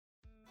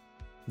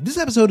This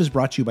episode is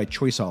brought to you by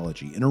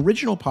Choiceology, an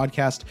original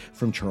podcast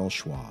from Charles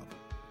Schwab.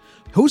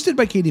 Hosted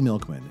by Katie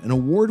Milkman, an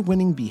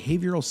award-winning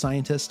behavioral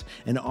scientist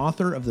and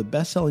author of the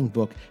best-selling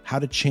book, How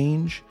to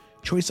Change,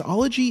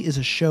 Choiceology is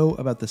a show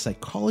about the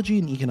psychology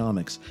and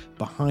economics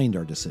behind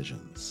our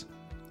decisions.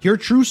 Hear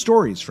true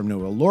stories from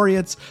Nobel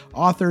laureates,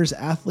 authors,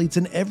 athletes,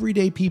 and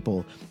everyday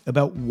people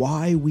about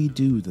why we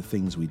do the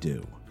things we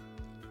do.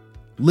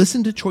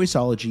 Listen to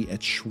Choiceology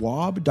at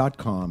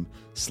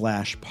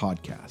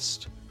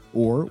schwab.com/podcast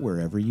or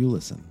wherever you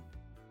listen.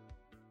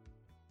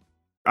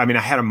 I mean, I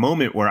had a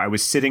moment where I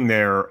was sitting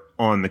there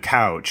on the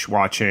couch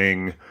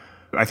watching,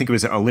 I think it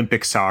was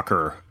Olympic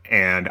soccer,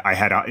 and I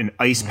had an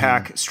ice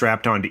pack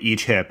strapped onto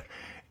each hip,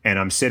 and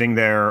I'm sitting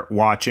there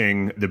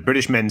watching the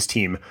British men's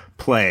team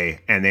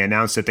play, and they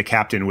announced that the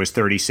captain was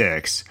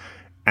 36.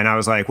 And I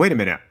was like, wait a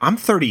minute, I'm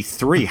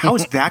 33. How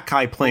is that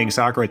guy playing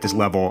soccer at this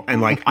level?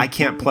 And like, I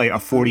can't play a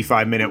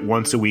 45-minute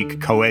once a week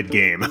co-ed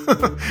game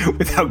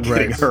without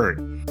getting hurt.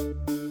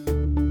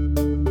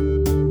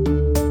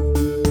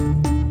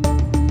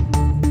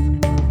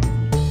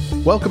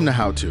 Welcome to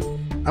How To.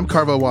 I'm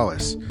Carvo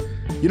Wallace.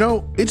 You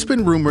know, it's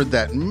been rumored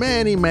that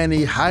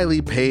many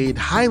highly paid,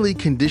 highly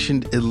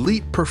conditioned,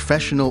 elite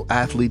professional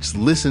athletes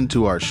listen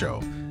to our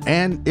show.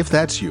 And if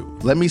that's you,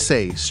 let me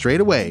say straight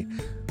away,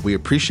 we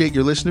appreciate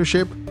your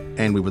listenership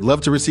and we would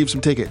love to receive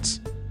some tickets.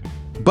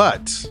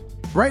 But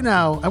right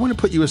now, I want to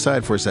put you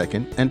aside for a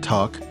second and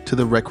talk to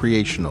the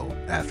recreational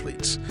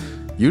athletes.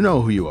 You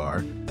know who you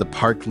are, the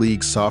Park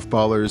League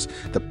softballers,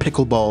 the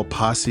pickleball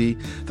posse,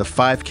 the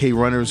 5K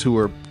runners who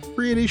are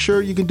pretty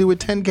sure you can do a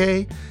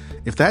 10K.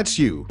 If that's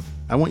you,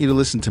 I want you to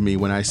listen to me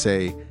when I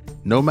say,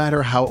 no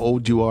matter how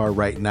old you are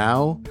right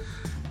now,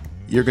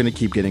 you're going to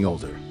keep getting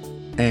older.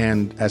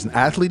 And as an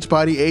athlete's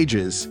body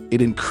ages,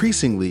 it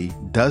increasingly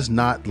does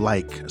not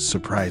like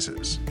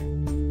surprises.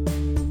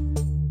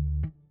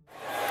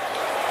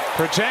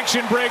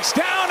 Protection breaks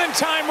down and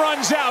time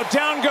runs out.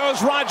 Down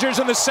goes Rodgers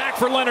and the sack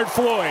for Leonard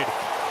Floyd.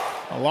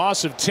 A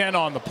loss of 10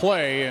 on the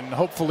play, and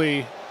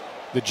hopefully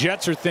the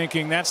Jets are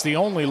thinking that's the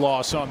only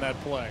loss on that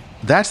play.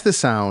 That's the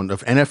sound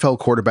of NFL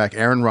quarterback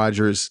Aaron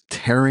Rodgers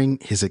tearing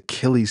his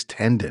Achilles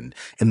tendon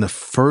in the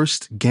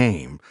first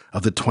game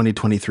of the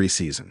 2023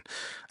 season.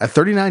 At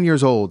 39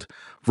 years old,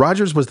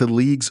 Rodgers was the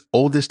league's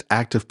oldest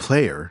active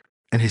player,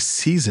 and his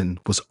season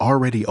was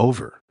already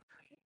over.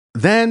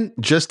 Then,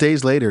 just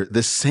days later,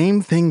 the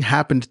same thing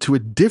happened to a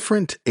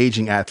different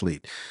aging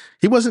athlete.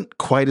 He wasn't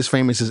quite as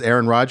famous as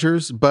Aaron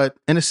Rodgers, but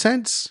in a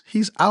sense,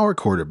 he's our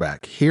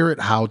quarterback here at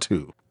How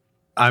To.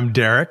 I'm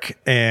Derek,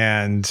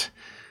 and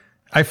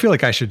I feel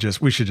like we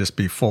should just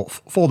be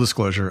full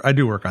disclosure. I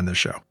do work on this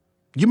show.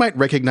 You might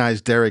recognize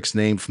Derek's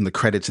name from the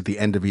credits at the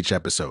end of each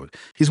episode.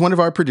 He's one of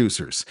our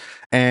producers.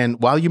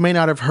 And while you may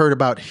not have heard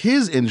about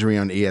his injury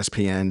on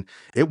ESPN,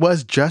 it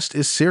was just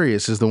as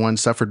serious as the one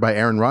suffered by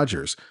Aaron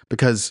Rodgers,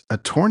 because a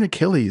torn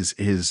Achilles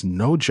is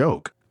no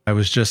joke. I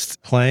was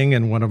just playing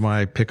in one of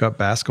my pickup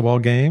basketball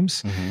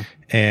games,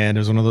 and it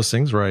was one of those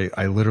things where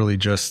I literally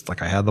just,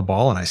 like, I had the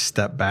ball and I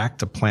stepped back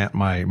to plant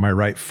my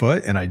right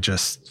foot, and I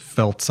just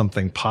felt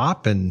something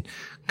pop and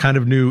kind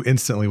of knew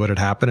instantly what had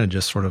happened and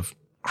just sort of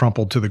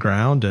crumpled to the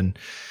ground and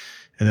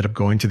ended up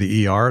going to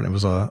the ER, and it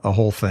was a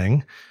whole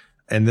thing.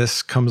 And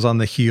this comes on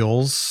the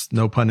heels,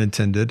 no pun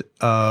intended,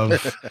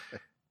 of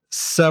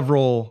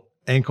several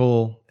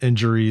ankle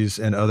injuries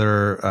and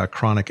other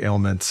chronic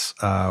ailments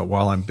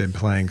while I've been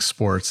playing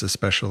sports,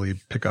 especially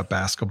pickup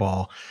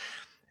basketball.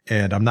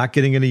 And I'm not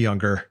getting any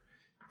younger.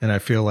 And I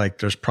feel like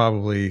there's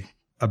probably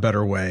a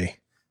better way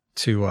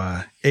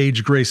to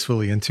age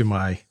gracefully into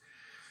my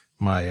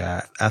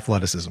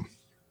athleticism.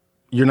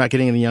 You're not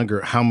getting any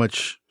younger. How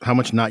much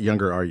not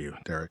younger are you,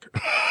 Derek?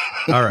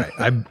 All right.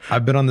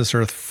 I've been on this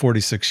earth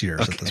 46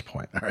 years at this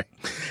point. All right.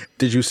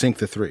 Did you sink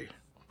the 3?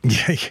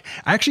 Yeah,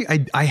 actually,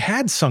 I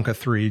had sunk a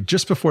 3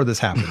 just before this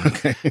happened.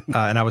 Okay.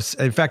 And I was,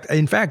 in fact,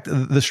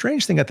 the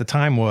strange thing at the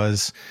time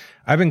was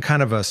I've been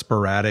kind of a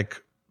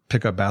sporadic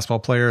pickup basketball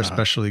player,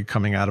 especially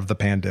coming out of the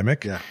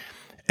pandemic. Yeah.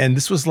 And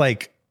this was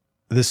like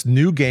this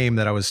new game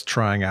that I was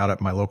trying out at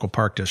my local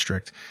park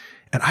district.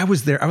 And I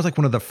was there. I was like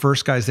one of the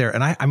first guys there.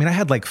 And I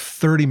had like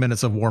 30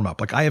 minutes of warm up.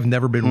 Like, I have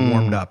never been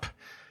warmed up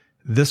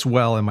this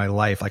well in my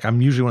life. Like,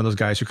 I'm usually one of those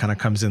guys who kind of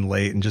comes in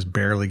late and just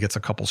barely gets a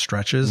couple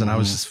stretches. And I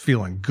was just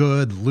feeling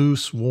good,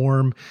 loose,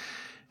 warm,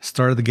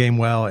 started the game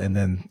well. And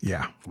then,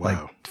 like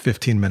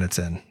 15 minutes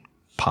in,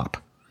 pop.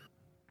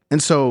 And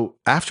so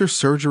after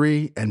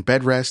surgery and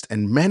bed rest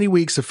and many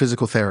weeks of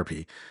physical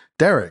therapy,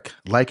 Derek,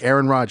 like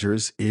Aaron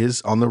Rodgers,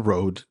 is on the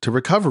road to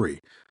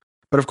recovery.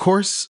 But of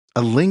course,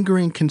 a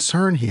lingering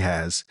concern he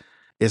has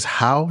is,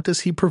 how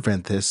does he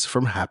prevent this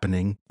from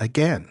happening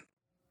again?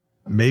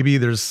 Maybe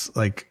there's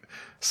like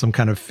some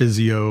kind of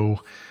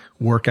physio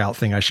workout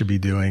thing I should be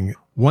doing.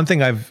 One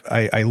thing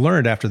I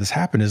learned after this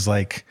happened is,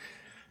 like,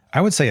 I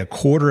would say a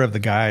quarter of the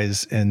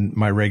guys in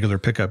my regular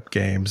pickup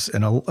games,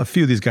 and a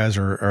few of these guys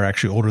are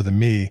actually older than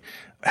me,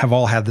 have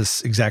all had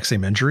this exact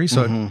same injury.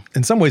 So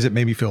in some ways it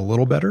made me feel a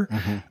little better.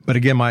 But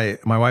again, my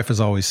wife is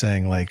always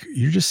saying, like,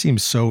 you just seem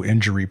so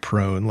injury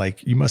prone.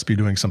 Like, you must be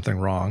doing something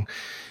wrong.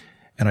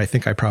 And I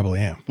think I probably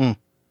am.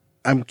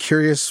 I'm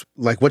curious,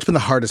 like, what's been the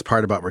hardest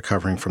part about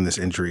recovering from this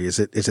injury? Is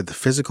it the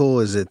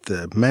physical? Is it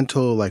the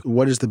mental? Like,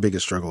 what is the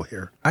biggest struggle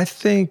here? I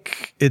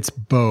think it's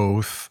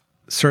both.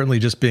 Certainly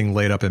just being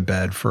laid up in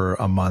bed for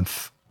a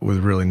month with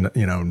really,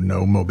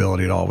 no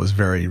mobility at all was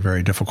very,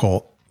 very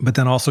difficult. But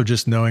then also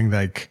just knowing,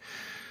 like,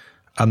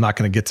 I'm not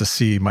going to get to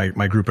see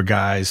my group of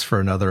guys for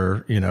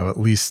another, at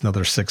least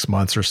another 6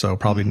 months or so,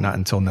 probably not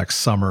until next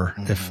summer,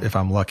 if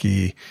I'm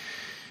lucky.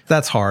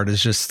 That's hard,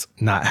 is just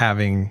not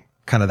having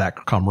kind of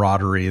that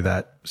camaraderie,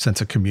 that sense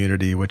of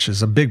community, which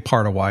is a big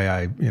part of why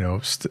I,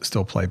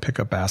 still play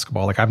pickup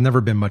basketball. Like, I've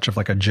never been much of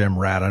like a gym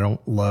rat. I don't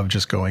love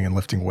just going and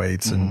lifting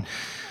weights and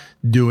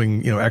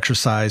doing,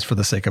 exercise for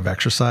the sake of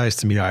exercise.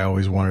 To me, I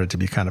always wanted it to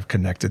be kind of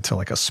connected to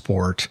like a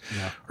sport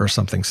or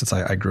something, since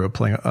I grew up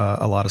playing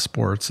a lot of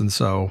sports. And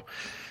so,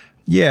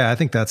 I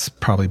think that's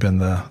probably been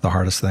the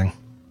hardest thing.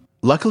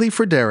 Luckily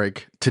for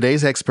Derek,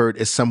 today's expert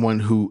is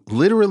someone who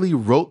literally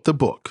wrote the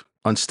book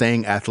on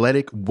staying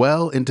athletic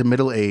well into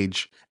middle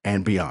age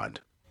and beyond.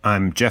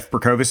 I'm Jeff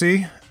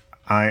Berkoveci.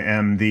 I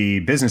am the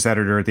business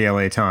editor at the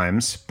LA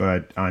Times,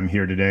 but I'm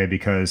here today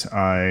because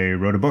I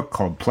wrote a book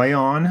called Play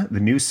On, The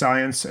New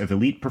Science of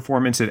Elite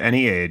Performance at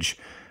Any Age,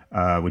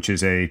 which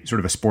is a sort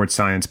of a sports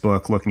science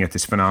book looking at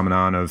this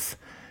phenomenon of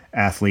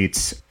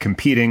athletes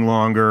competing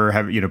longer,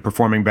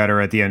 performing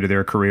better at the end of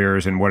their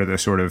careers, and what are the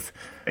sort of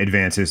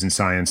advances in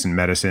science and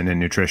medicine and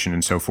nutrition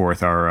and so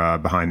forth are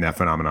behind that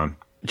phenomenon.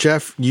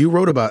 Jeff, you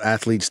wrote about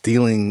athletes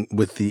dealing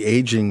with the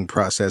aging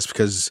process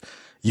because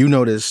you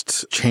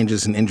noticed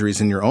changes and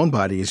injuries in your own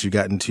body as you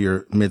got into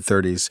your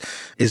mid-30s.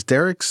 Is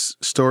Derek's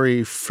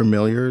story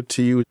familiar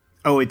to you?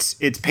 Oh, it's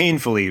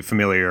painfully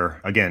familiar.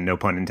 Again, no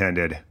pun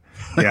intended.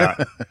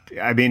 Yeah.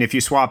 I mean, if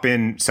you swap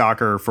in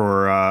soccer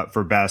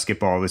for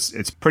basketball,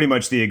 it's pretty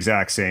much the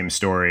exact same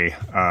story.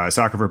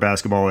 Soccer for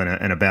basketball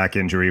and a back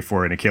injury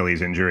for an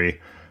Achilles injury.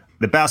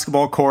 The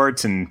basketball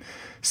courts and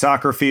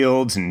soccer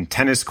fields and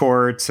tennis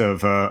courts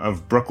of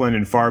Brooklyn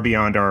and far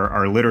beyond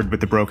are littered with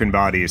the broken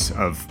bodies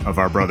of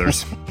our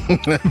brothers.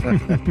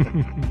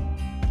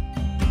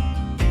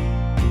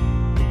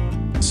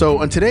 So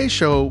on today's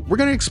show, we're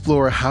going to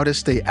explore how to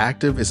stay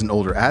active as an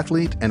older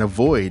athlete and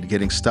avoid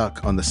getting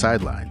stuck on the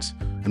sidelines.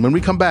 And when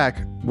we come back,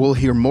 we'll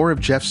hear more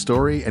of Jeff's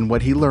story and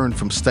what he learned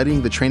from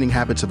studying the training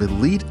habits of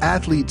elite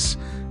athletes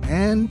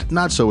and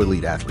not so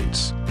elite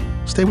athletes.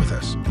 Stay with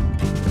us.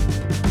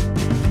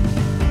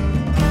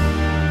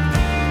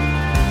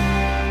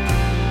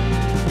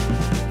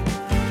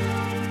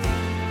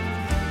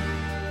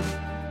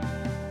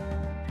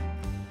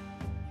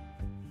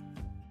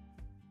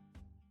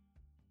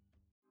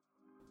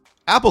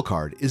 Apple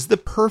Card is the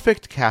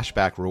perfect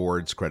cashback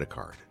rewards credit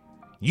card.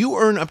 You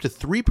earn up to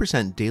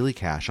 3% daily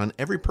cash on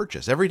every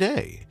purchase every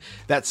day.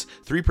 That's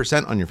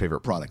 3% on your favorite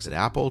products at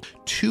Apple,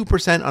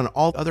 2% on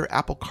all other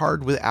Apple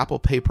Card with Apple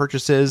Pay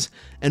purchases,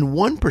 and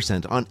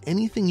 1% on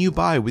anything you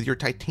buy with your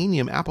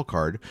titanium Apple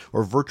Card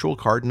or virtual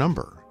card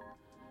number.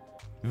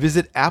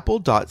 Visit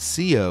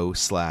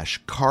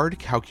apple.co/card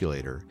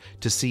calculator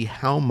to see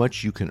how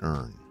much you can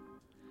earn.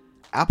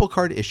 Apple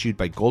Card issued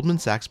by Goldman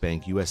Sachs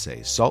Bank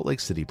USA, Salt Lake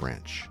City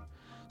branch.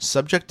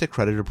 Subject to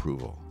credit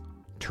approval.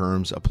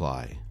 Terms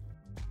apply.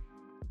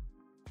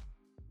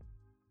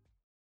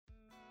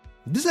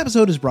 This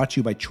episode is brought to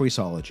you by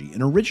Choiceology,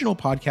 an original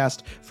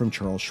podcast from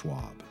Charles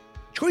Schwab.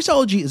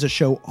 Choiceology is a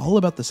show all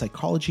about the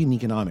psychology and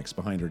economics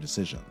behind our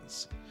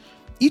decisions.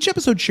 Each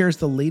episode shares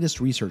the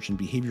latest research in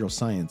behavioral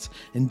science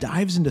and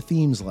dives into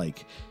themes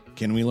like,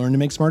 can we learn to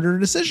make smarter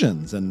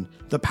decisions, and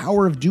the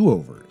power of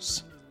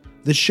do-overs.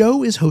 The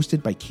show is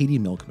hosted by Katie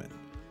Milkman.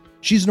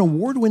 She's an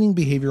award-winning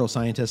behavioral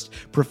scientist,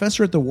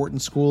 professor at the Wharton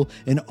School,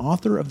 and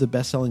author of the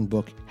best-selling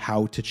book,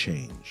 How to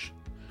Change.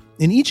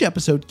 In each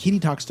episode, Katie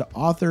talks to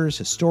authors,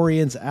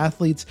 historians,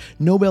 athletes,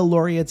 Nobel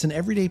laureates, and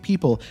everyday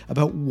people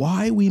about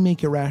why we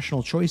make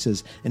irrational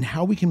choices and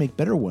how we can make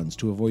better ones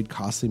to avoid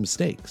costly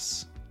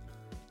mistakes.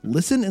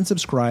 Listen and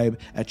subscribe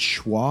at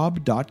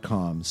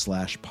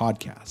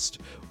schwab.com/podcast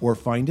or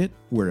find it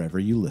wherever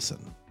you listen.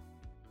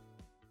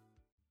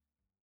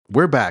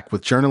 We're back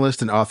with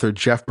journalist and author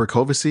Jeff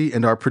Berkoveci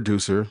and our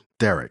producer,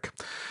 Derek.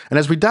 And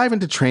as we dive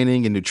into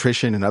training and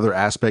nutrition and other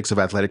aspects of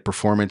athletic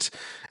performance,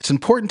 it's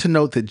important to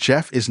note that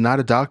Jeff is not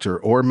a doctor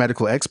or a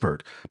medical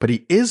expert, but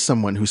he is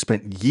someone who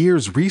spent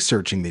years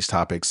researching these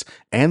topics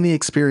and the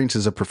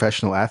experiences of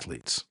professional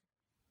athletes.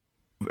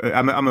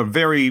 I'm a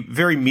very,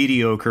 very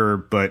mediocre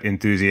but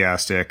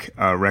enthusiastic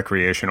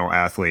recreational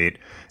athlete.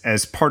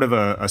 As part of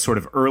a sort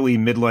of early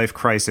midlife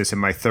crisis in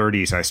my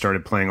 30s, I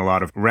started playing a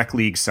lot of rec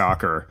league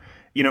soccer.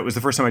 You know, it was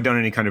the first time I'd done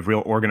any kind of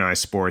real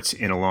organized sports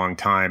in a long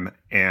time.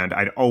 And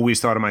I'd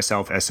always thought of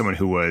myself as someone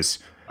who was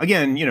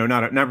again,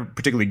 not a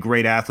particularly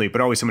great athlete, but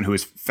always someone who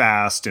was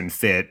fast and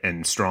fit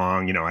and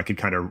strong. I could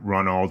kind of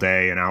run all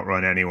day and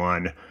outrun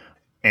anyone.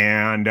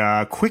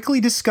 And quickly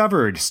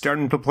discovered,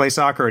 starting to play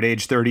soccer at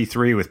age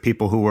 33 with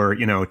people who were,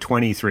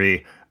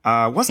 23,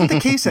 wasn't the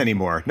case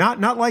anymore.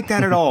 Not like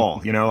that at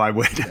all.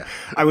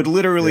 I would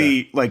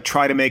literally like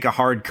try to make a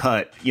hard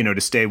cut,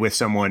 to stay with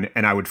someone,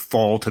 and I would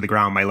fall to the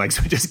ground. My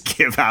legs would just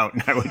give out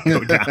and I would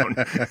go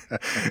down.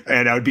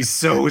 And I would be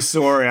so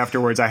sore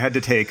afterwards. I had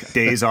to take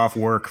days off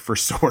work for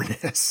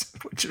soreness,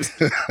 which is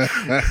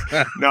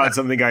not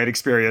something I had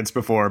experienced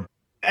before.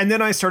 And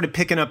then I started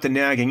picking up the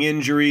nagging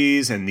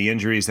injuries and the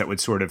injuries that would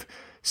sort of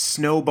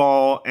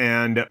snowball.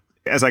 And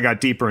as I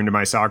got deeper into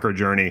my soccer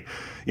journey,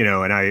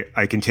 and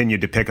I continued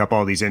to pick up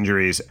all these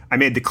injuries, I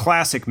made the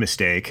classic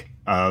mistake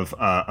of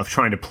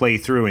trying to play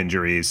through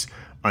injuries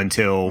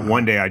until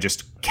one day I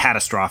just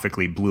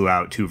catastrophically blew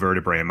out 2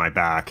 vertebrae in my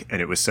back.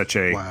 And it was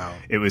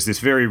it was this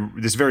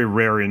very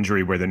rare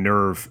injury where the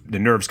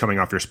nerves coming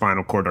off your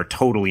spinal cord are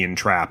totally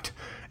entrapped.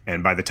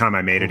 And by the time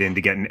I made it in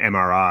to get an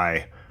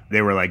MRI,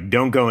 they were like,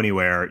 don't go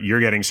anywhere. You're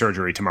getting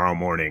surgery tomorrow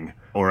morning,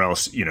 or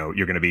else, you're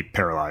going to be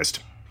paralyzed.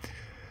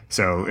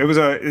 So it was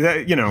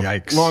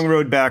Yikes. long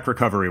road back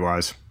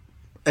recovery-wise.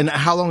 And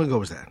how long ago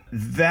was that?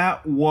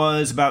 That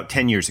was about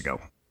 10 years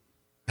ago.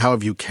 How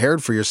have you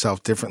cared for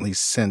yourself differently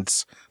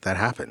since that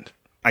happened?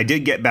 I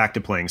did get back to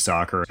playing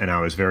soccer, and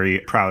I was very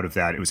proud of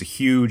that. It was a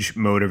huge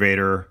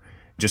motivator.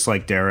 Just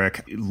like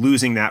Derek,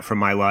 losing that from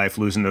my life,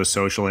 losing those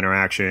social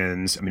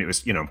interactions. I mean, it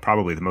was,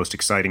 probably the most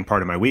exciting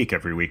part of my week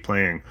every week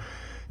playing.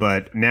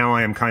 But now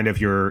I am kind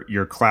of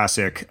your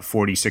classic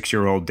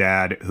 46-year-old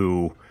dad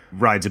who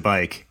rides a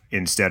bike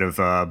instead of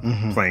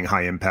playing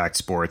high-impact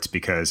sports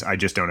because I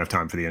just don't have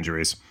time for the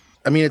injuries.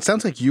 I mean, it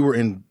sounds like you were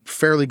in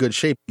fairly good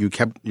shape. You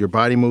kept your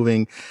body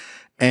moving,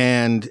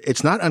 and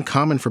it's not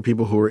uncommon for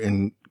people who are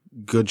in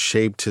good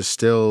shape to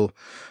still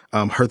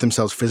hurt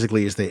themselves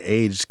physically as they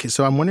age.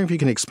 So I'm wondering if you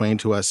can explain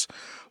to us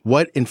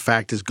what, in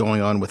fact, is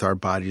going on with our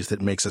bodies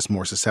that makes us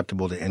more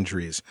susceptible to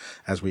injuries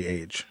as we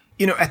age.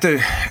 At the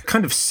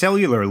kind of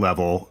cellular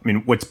level, I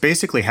mean, what's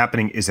basically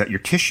happening is that your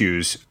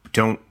tissues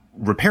don't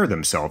repair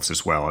themselves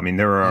as well. I mean,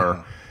 there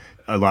are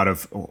a lot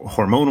of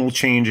hormonal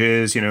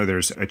changes.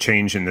 There's a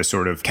change in the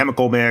sort of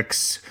chemical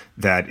mix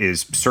that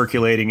is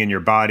circulating in your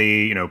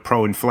body,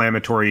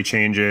 pro-inflammatory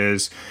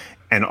changes,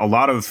 and a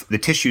lot of the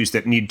tissues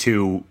that need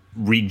to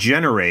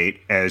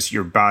regenerate as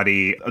your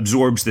body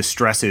absorbs the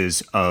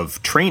stresses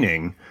of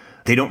training,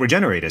 they don't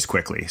regenerate as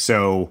quickly.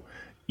 So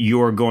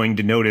you're going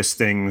to notice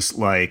things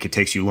like it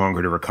takes you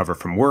longer to recover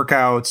from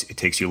workouts, it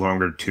takes you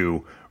longer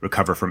to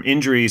recover from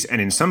injuries,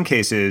 and in some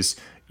cases,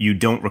 you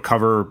don't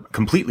recover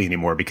completely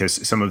anymore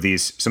because some of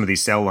these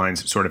cell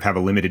lines sort of have a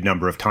limited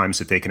number of times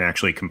that they can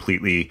actually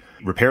completely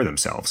repair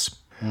themselves.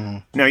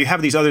 Now, you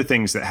have these other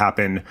things that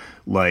happen,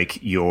 like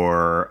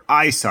your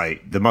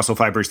eyesight. The muscle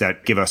fibers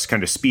that give us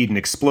kind of speed and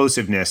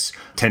explosiveness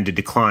tend to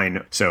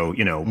decline. So,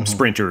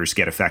 sprinters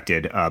get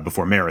affected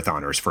before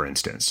marathoners, for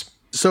instance.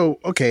 So,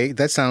 okay,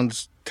 that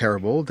sounds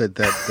terrible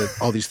that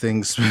all these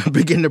things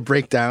begin to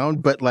break down.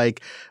 But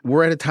like,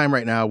 we're at a time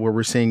right now where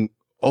we're seeing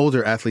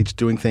older athletes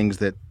doing things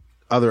that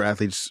other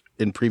athletes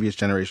in previous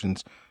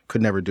generations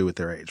could never do at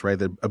their age,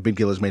 right? A big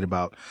deal is made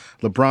about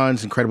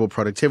LeBron's incredible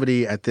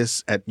productivity at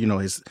his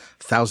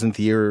 1,000th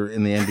year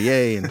in the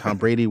NBA, and Tom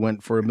Brady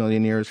went for 1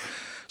 million years.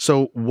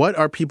 So what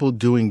are people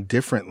doing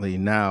differently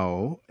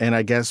now? And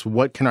I guess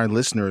what can our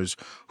listeners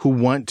who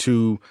want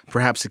to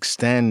perhaps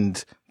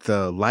extend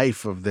the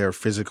life of their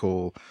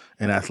physical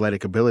and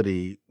athletic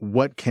ability,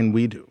 what can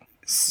we do?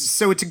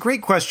 So it's a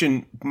great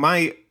question.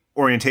 My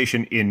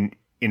orientation in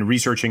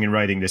researching and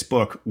writing this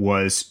book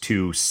was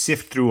to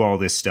sift through all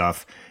this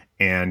stuff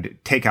and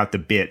take out the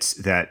bits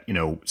that,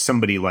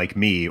 somebody like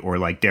me or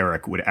like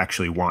Derek would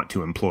actually want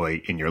to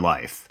employ in your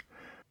life.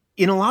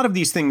 In a lot of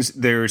these things,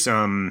 there's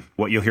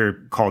what you'll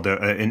hear called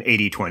an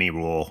 80-20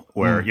 rule,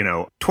 where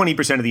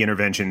 20% of the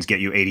interventions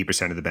get you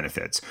 80% of the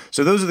benefits.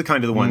 So those are the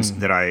kind of the ones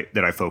that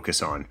I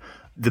focus on.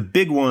 The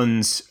big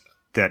ones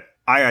that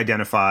I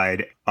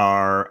identified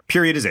are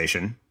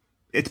periodization.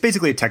 It's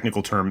basically a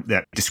technical term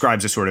that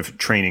describes a sort of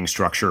training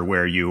structure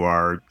where you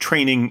are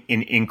training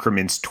in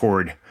increments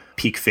toward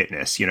peak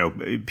fitness.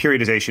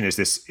 Periodization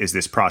is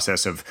this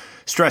process of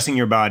stressing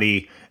your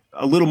body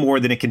a little more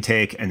than it can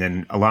take and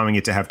then allowing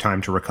it to have time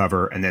to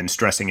recover and then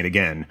stressing it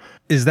again.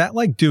 Is that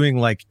like doing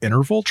like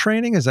interval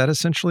training? Is that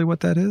essentially what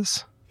that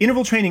is?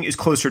 Interval training is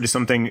closer to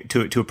something,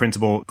 to a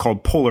principle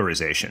called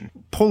polarization.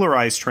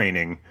 Polarized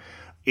training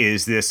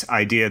is this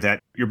idea that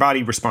your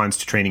body responds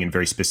to training in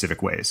very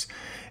specific ways.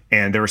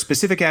 And there are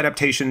specific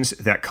adaptations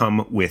that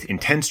come with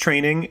intense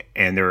training,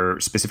 and there are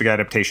specific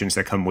adaptations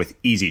that come with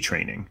easy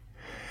training.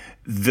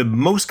 The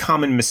most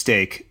common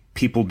mistake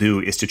people do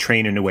is to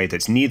train in a way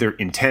that's neither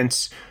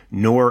intense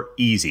nor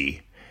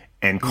easy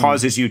and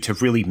causes you to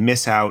really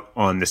miss out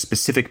on the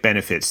specific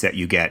benefits that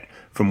you get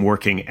from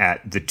working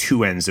at the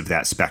two ends of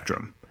that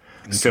spectrum.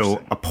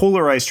 So a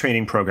polarized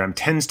training program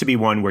tends to be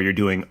one where you're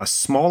doing a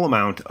small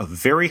amount of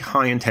very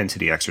high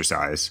intensity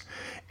exercise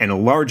and a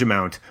large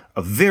amount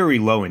of very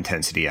low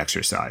intensity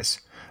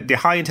exercise. The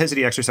high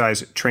intensity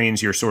exercise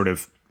trains your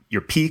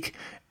peak,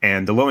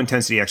 and the low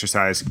intensity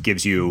exercise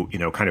gives you,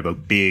 kind of a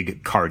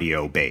big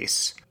cardio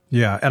base.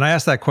 Yeah. And I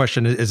asked that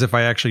question as if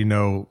I actually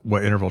know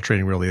what interval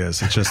training really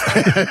is. It's just,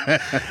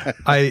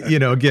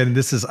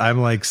 I'm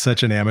like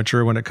such an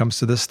amateur when it comes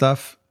to this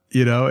stuff,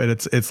 and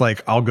it's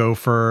like, I'll go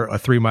for a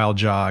 3-mile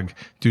jog,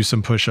 do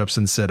some push-ups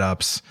and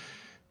sit-ups.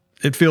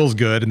 It feels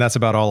good. And that's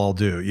about all I'll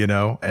do,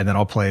 and then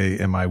I'll play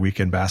in my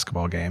weekend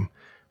basketball game.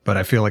 But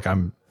I feel like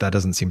that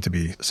doesn't seem to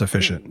be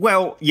sufficient.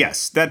 Well,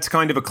 yes, that's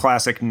kind of a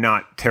classic,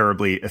 not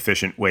terribly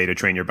efficient way to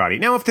train your body.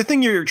 Now, if the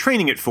thing you're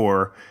training it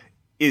for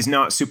is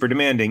not super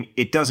demanding,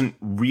 it doesn't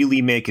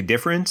really make a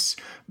difference.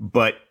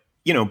 But,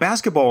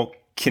 basketball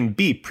can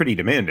be pretty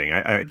demanding.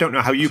 I don't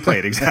know how you play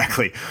it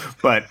exactly,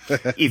 but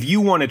if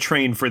you want to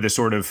train for the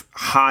sort of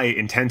high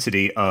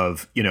intensity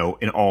of,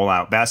 an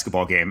all-out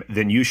basketball game,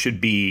 then you should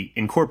be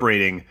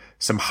incorporating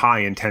some high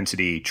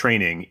intensity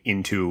training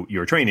into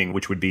your training,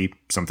 which would be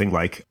something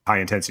like high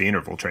intensity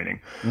interval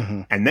training.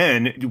 Mm-hmm. And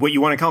then what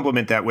you want to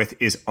complement that with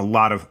is a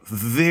lot of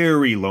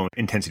very low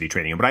intensity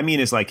training. And what I mean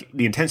is like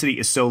the intensity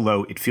is so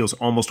low, it feels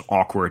almost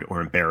awkward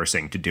or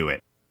embarrassing to do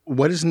it.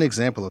 What is an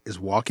example? Is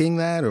walking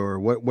that, or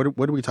what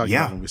are we talking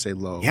about when we say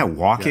low? Yeah,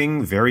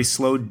 walking, very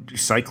slow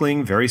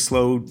cycling, very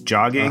slow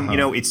jogging.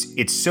 Uh-huh.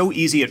 It's so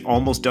easy it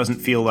almost doesn't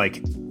feel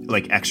like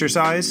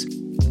exercise.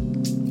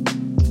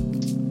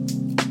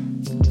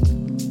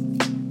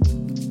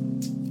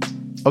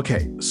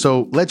 Okay,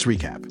 so let's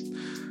recap.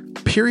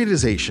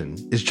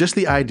 Periodization is just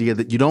the idea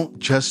that you don't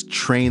just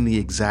train the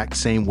exact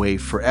same way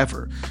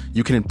forever.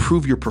 You can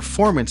improve your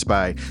performance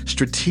by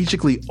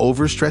strategically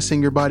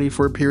overstressing your body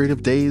for a period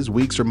of days,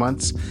 weeks, or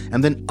months,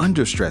 and then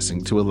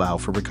understressing to allow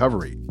for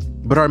recovery.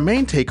 But our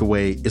main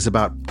takeaway is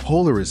about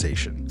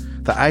polarization,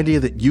 the idea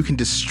that you can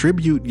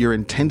distribute your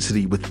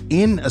intensity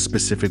within a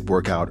specific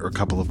workout or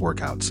couple of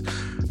workouts.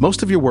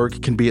 Most of your work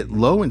can be at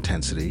low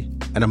intensity,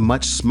 and a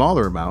much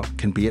smaller amount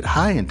can be at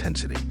high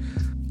intensity.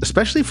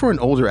 Especially for an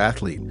older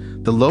athlete,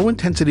 the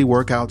low-intensity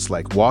workouts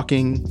like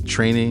walking,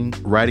 training,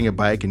 riding a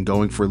bike, and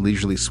going for a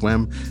leisurely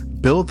swim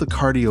build the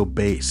cardio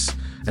base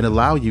and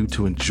allow you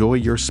to enjoy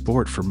your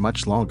sport for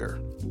much longer.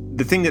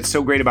 The thing that's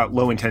so great about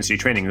low-intensity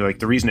training, like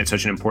the reason it's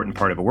such an important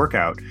part of a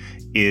workout,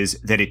 is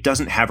that it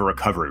doesn't have a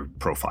recovery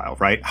profile,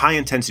 right?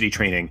 High-intensity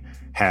training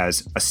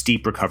has a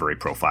steep recovery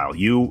profile.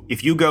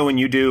 If you go and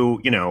you do,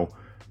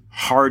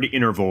 hard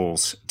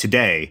intervals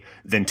today,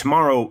 then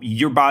tomorrow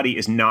your body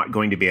is not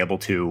going to be able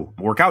to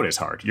work out as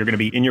hard. You're going to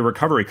be in your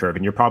recovery curve,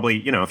 and you're probably,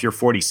 if you're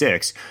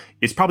 46,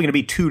 it's probably going to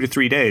be 2 to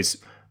 3 days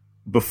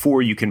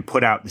before you can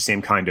put out the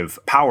same kind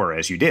of power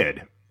as you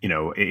did,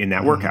 in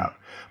that workout.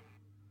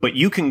 But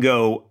you can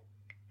go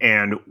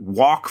and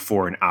walk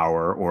for an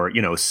hour or,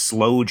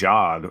 slow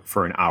jog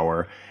for an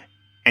hour,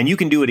 and you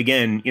can do it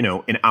again,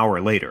 an hour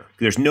later.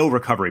 There's no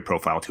recovery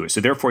profile to it.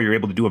 So therefore, you're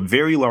able to do a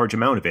very large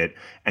amount of it,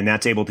 and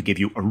that's able to give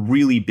you a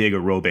really big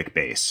aerobic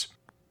base.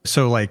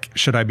 So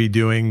should I be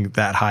doing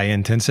that high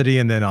intensity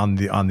and then on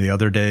the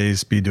other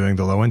days be doing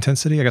the low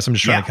intensity? I guess I'm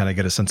just trying to kind of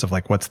get a sense of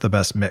what's the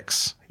best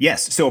mix.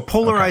 Yes. So a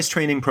polarized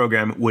training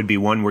program would be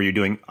one where you're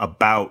doing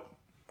about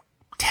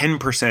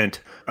 10%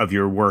 of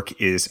your work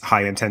is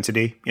high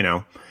intensity,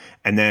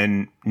 and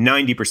then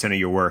 90% of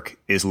your work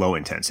is low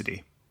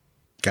intensity.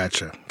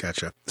 Gotcha.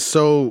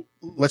 So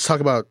let's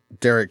talk about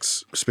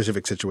Derek's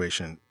specific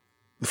situation.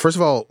 First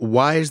of all,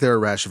 why is there a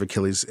rash of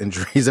Achilles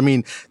injuries? I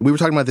mean, we were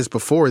talking about this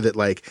before that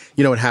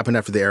it happened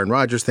after the Aaron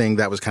Rodgers thing.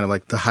 That was kind of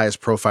like the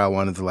highest profile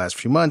one of the last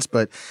few months,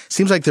 but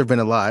seems like there've been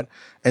a lot.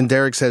 And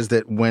Derek says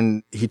that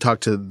when he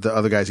talked to the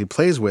other guys he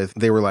plays with,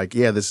 they were like,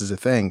 yeah, this is a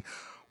thing.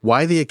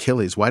 Why the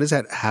Achilles? Why does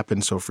that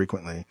happen so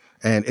frequently?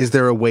 And is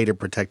there a way to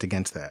protect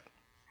against that?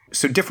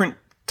 So different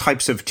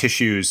types of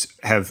tissues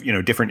have,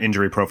 different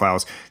injury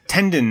profiles.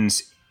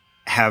 Tendons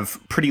have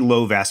pretty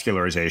low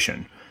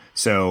vascularization.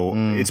 So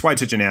it's why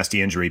it's such a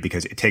nasty injury,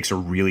 because it takes a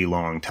really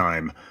long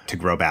time to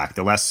grow back.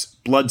 The less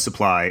blood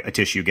supply a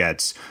tissue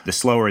gets, the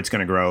slower it's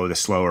going to grow, the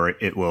slower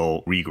it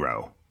will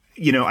regrow.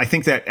 I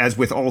think that as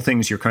with all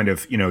things, you're kind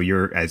of,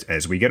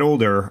 as we get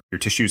older, your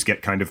tissues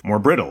get kind of more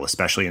brittle,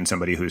 especially in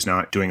somebody who's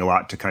not doing a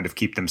lot to kind of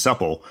keep them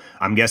supple.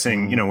 I'm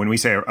guessing, when we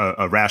say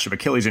a rash of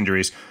Achilles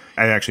injuries,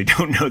 I actually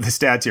don't know the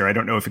stats here. I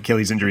don't know if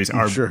Achilles injuries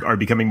are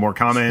becoming more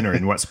common or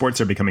in what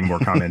sports are becoming more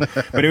common.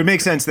 But it would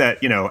make sense that,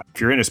 if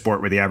you're in a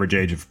sport where the average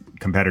age of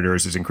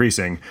competitors is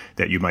increasing,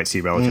 that you might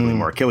see relatively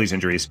more Achilles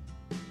injuries.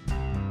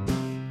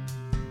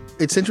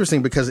 It's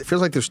interesting because it feels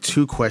like there's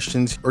two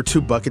questions or two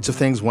buckets of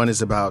things. One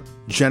is about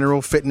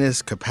general fitness,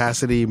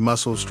 capacity,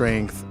 muscle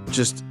strength,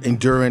 just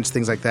endurance,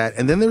 things like that.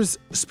 And then there's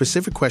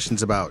specific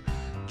questions about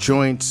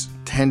joints,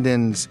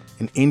 tendons,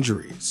 and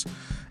injuries.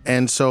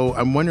 And so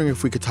I'm wondering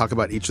if we could talk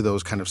about each of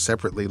those kind of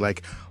separately.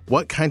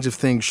 What kinds of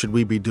things should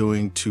we be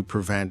doing to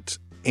prevent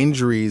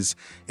injuries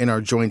in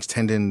our joints,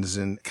 tendons,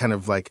 and kind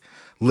of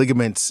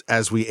ligaments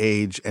as we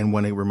age and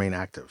when they remain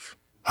active?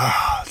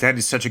 That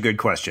is such a good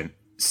question.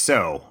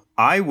 So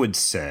I would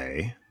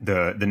say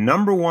the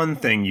number one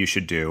thing you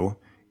should do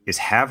is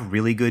have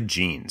really good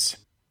genes.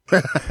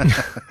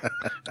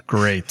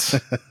 Great.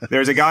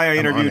 There's a guy I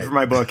interviewed for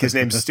my book. His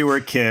name's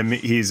Stuart Kim.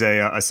 He's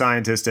a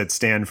scientist at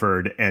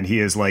Stanford, and he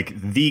is like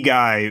the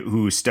guy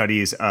who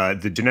studies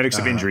the genetics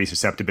of injury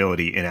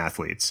susceptibility in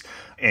athletes.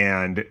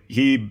 And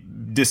he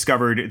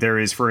discovered there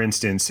is, for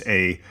instance,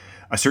 a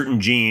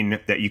certain gene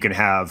that you can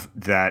have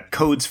that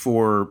codes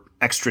for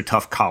extra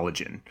tough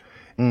collagen.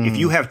 If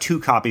you have 2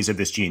 copies of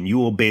this gene, you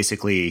will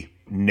basically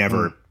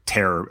never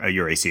tear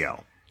your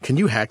ACL. Can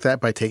you hack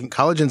that by taking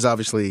collagen's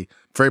obviously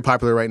very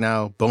popular right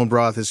now. Bone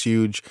broth is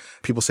huge.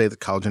 People say that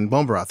collagen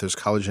bone broth. There's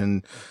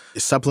collagen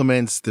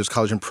supplements. There's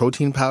collagen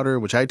protein powder,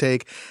 which I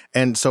take.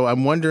 And so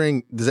I'm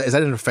wondering, is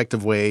that an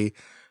effective way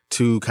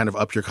to kind of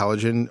up your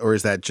collagen, or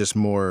is that just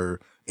more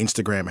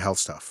Instagram health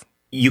stuff?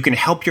 You can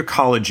help your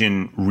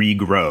collagen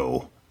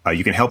regrow.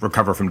 You can help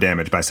recover from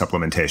damage by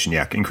supplementation.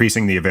 Yeah,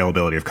 increasing the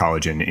availability of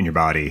collagen in your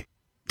body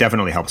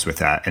definitely helps with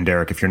that. And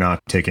Derek, if you're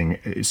not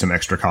taking some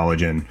extra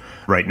collagen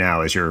right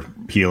now as you're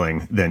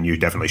healing, then you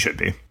definitely should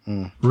be.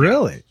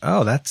 Really?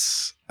 Oh,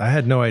 I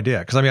had no idea.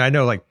 Because I mean, I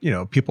know like,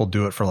 people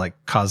do it for like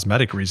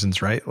cosmetic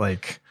reasons, right?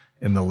 Like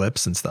in the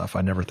lips and stuff.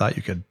 I never thought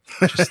you could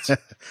just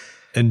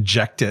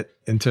inject it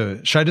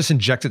should I just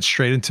inject it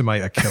straight into my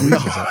Achilles? No.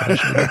 Is that what I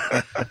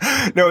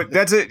should do? No,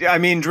 that's it. I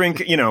mean,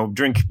 drink,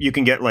 you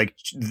can get like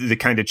the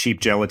kind of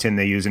cheap gelatin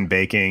they use in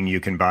baking. You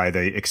can buy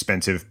the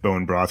expensive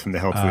bone broth from the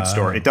health food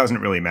store. It doesn't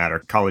really matter.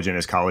 Collagen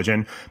is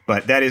collagen.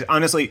 But that is,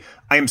 honestly,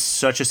 I am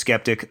such a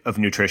skeptic of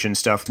nutrition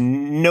stuff.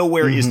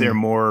 Nowhere is there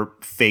more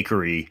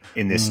fakery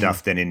in this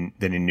stuff than in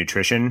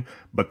nutrition.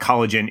 But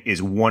collagen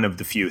is one of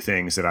the few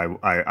things that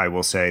I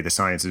will say the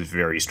science is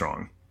very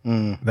strong.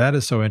 That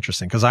is so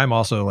interesting, because I'm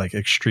also like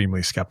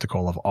extremely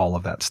skeptical of all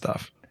of that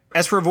stuff.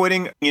 As for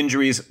avoiding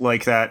injuries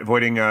like that,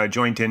 avoiding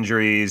joint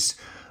injuries,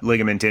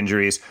 ligament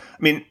injuries,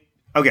 I mean,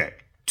 okay,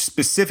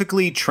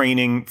 specifically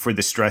training for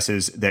the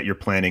stresses that you're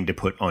planning to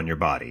put on your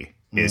body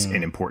is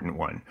an important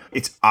one.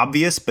 It's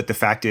obvious, but the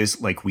fact is,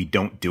 like, we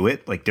don't do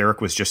it. Like Derek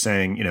was just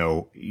saying,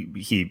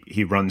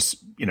 he runs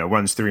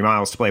 3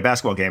 miles to play a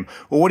basketball game.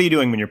 Well, what are you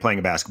doing when you're playing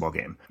a basketball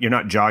game? You're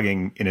not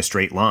jogging in a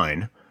straight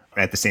line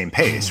at the same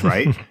pace,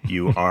 right?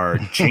 You are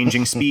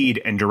changing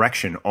speed and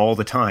direction all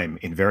the time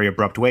in very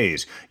abrupt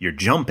ways. You're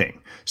jumping.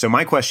 So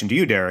my question to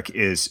you, Derek,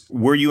 is,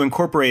 were you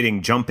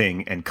incorporating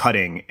jumping and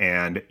cutting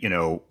and,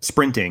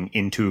 sprinting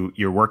into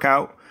your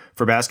workout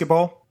for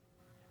basketball?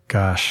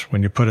 Gosh,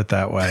 when you put it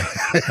that way,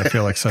 I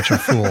feel like such a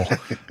fool.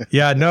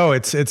 Yeah, no,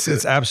 it's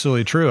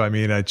absolutely true. I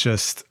mean,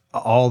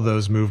 all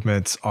those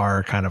movements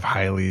are kind of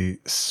highly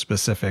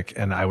specific,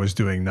 and I was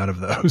doing none of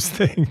those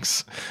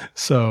things.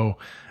 So,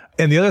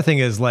 and the other thing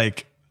is,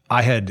 like,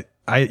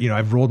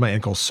 I've rolled my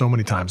ankles so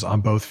many times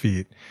on both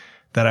feet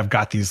that I've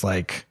got these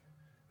like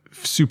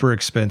super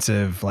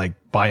expensive, like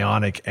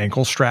bionic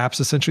ankle straps,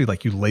 essentially.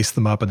 Like you lace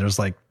them up and there's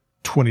like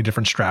 20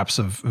 different straps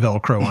of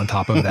Velcro on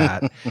top of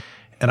that.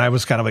 And I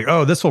was kind of like,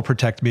 oh, this will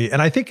protect me. And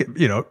I think,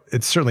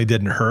 it certainly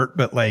didn't hurt,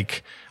 but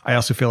like, I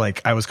also feel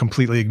like I was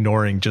completely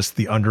ignoring just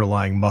the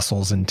underlying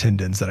muscles and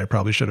tendons that I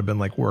probably should have been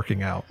like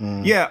working out.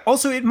 Yeah.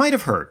 Also, it might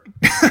have hurt.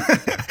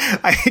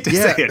 I hate to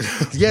say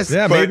it. Yes.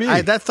 Yeah, maybe.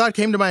 That thought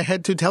came to my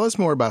head too. Tell us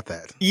more about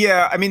that.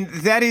 Yeah. I mean,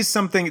 that is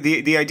something,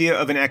 the idea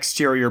of an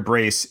exterior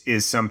brace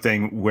is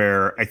something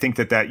where I think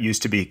that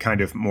used to be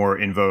kind of more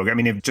in vogue. I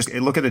mean,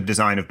 look at the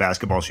design of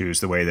basketball shoes,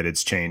 the way that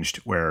it's changed,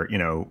 where,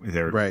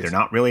 they're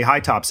not really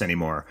high tops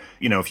anymore.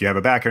 If you have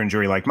a back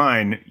injury like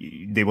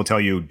mine, they will tell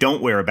you,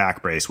 don't wear a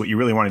back brace. What you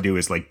really want to do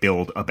is like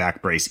build a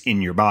back brace in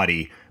your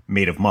body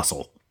made of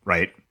muscle,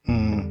 right?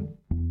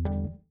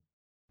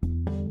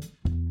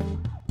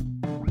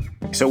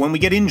 So when we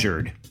get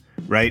injured,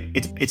 right,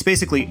 it's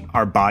basically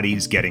our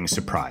bodies getting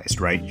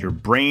surprised, right? Your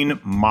brain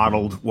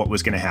modeled what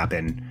was going to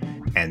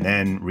happen, and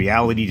then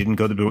reality didn't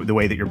go the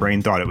way that your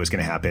brain thought it was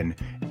going to happen,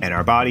 and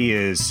our body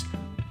is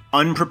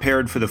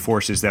unprepared for the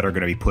forces that are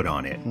going to be put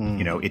on it.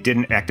 It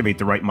didn't activate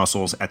the right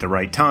muscles at the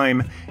right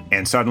time,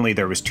 and suddenly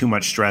there was too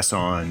much stress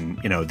on,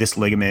 this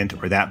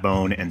ligament or that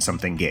bone, and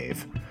something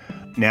gave.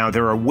 Now,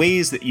 there are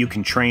ways that you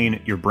can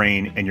train your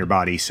brain and your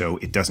body so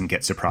it doesn't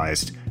get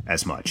surprised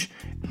as much.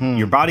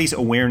 Your body's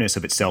awareness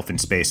of itself in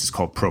space is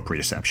called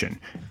proprioception,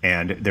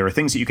 and there are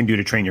things that you can do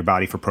to train your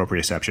body for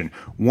proprioception.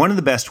 One of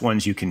the best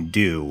ones you can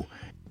do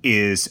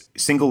is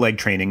single leg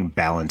training,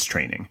 balance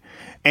training.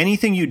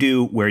 Anything you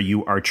do where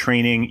you are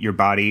training your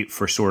body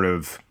for sort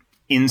of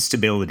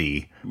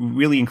instability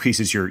really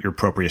increases your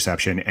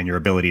proprioception and your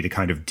ability to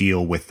kind of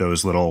deal with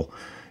those little,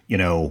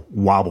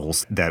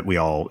 wobbles that we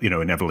all,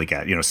 inevitably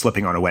get,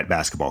 slipping on a wet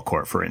basketball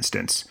court, for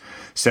instance.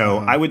 So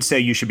I would say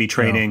you should be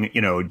training,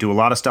 do a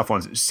lot of stuff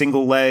on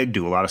single leg,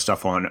 do a lot of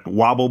stuff on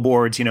wobble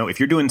boards. If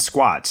you're doing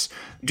squats,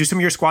 do some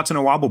of your squats on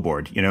a wobble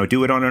board,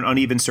 do it on an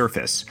uneven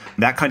surface.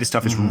 That kind of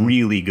stuff is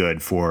really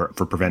good for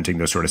preventing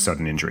those sort of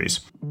sudden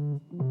injuries.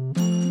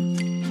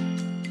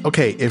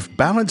 Okay, if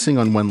balancing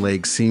on one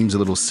leg seems a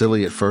little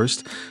silly at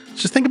first,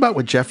 just think about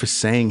what Jeff is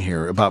saying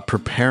here about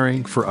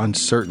preparing for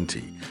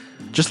uncertainty.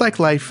 Just like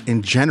life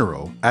in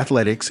general,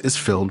 athletics is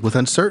filled with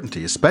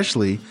uncertainty,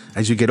 especially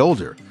as you get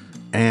older.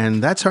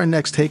 And that's our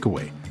next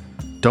takeaway.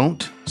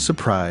 Don't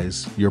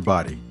surprise your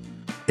body.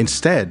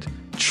 Instead,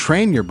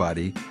 train your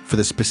body for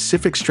the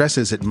specific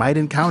stresses it might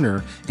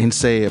encounter in,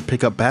 say, a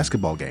pickup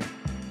basketball game.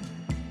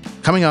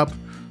 Coming up,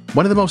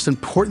 one of the most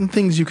important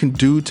things you can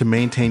do to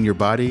maintain your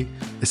body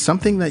is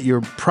something that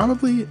you're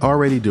probably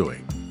already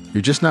doing.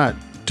 You're just not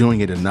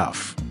doing it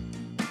enough.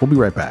 We'll be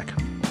right back.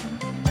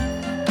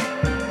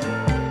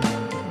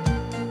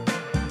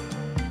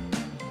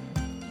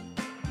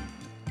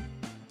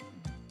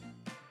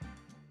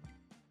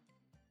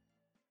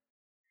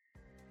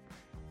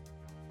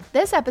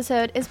 This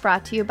episode is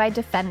brought to you by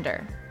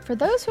Defender. For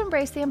those who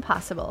embrace the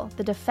impossible,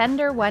 the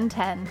Defender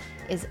 110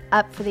 is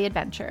up for the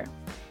adventure.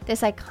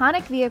 This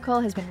iconic vehicle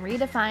has been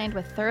redefined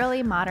with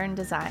thoroughly modern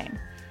design.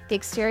 The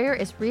exterior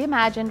is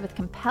reimagined with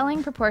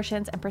compelling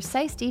proportions and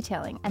precise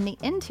detailing, and the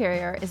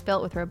interior is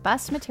built with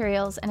robust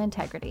materials and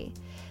integrity.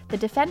 The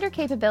Defender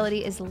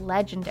capability is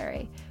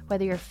legendary,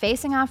 whether you're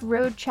facing off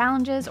road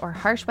challenges or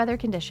harsh weather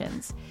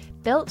conditions.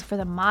 Built for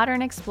the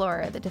modern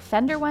explorer, the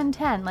Defender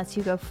 110 lets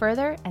you go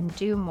further and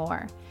do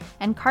more.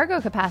 And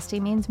cargo capacity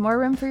means more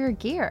room for your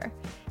gear.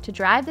 To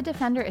drive the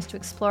Defender is to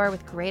explore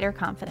with greater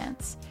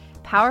confidence.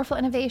 Powerful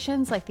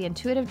innovations like the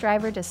intuitive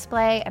driver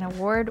display and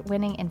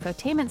award-winning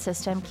infotainment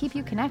system keep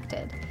you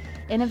connected.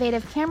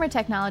 Innovative camera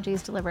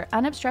technologies deliver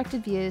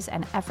unobstructed views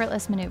and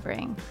effortless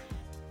maneuvering.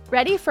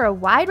 Ready for a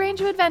wide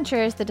range of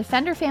adventures, the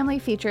Defender family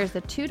features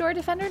the two-door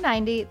Defender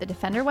 90, the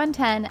Defender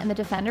 110, and the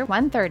Defender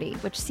 130,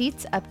 which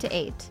seats up to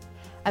 8.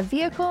 A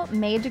vehicle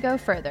made to go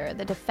further,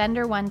 the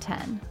Defender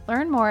 110.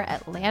 Learn more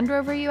at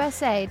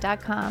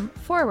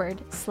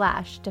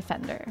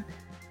LandRoverUSA.com/Defender.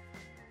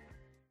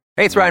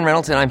 Hey, it's Ryan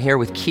Reynolds, and I'm here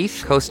with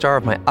Keith, co-star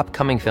of my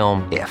upcoming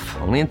film, If,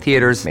 only in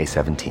theaters May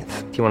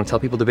 17th. Do you want to tell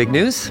people the big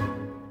news?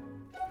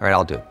 All right,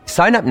 I'll do it.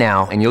 Sign up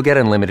now and you'll get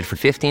unlimited for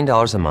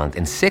 $15 a month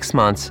and 6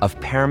 months of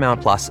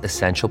Paramount Plus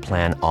Essential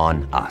Plan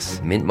on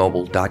us.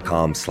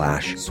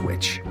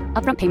 MintMobile.com/switch.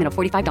 Upfront payment of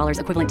 $45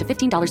 equivalent to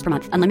 $15 per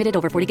month. Unlimited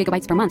over 40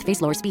 gigabytes per month.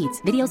 Face lower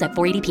speeds. Videos at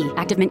 480p.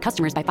 Active Mint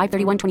customers by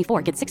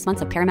 531.24 get 6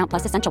 months of Paramount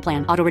Plus Essential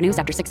Plan. Auto renews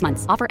after 6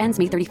 months. Offer ends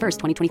May 31st,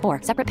 2024.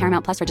 Separate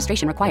Paramount Plus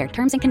registration required.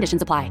 Terms and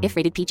conditions apply if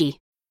rated PG.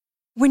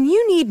 When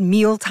you need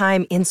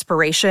mealtime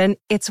inspiration,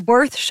 it's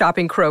worth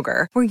shopping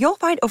Kroger, where you'll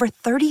find over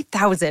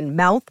 30,000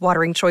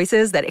 mouth-watering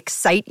choices that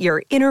excite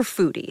your inner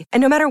foodie. And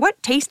no matter what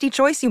tasty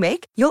choice you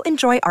make, you'll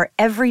enjoy our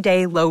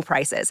everyday low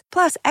prices,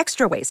 plus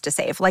extra ways to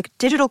save, like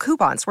digital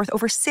coupons worth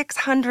over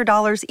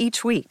 $600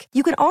 each week.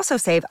 You can also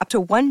save up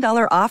to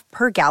 $1 off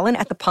per gallon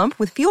at the pump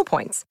with fuel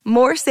points.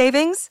 More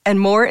savings and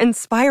more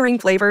inspiring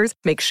flavors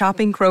make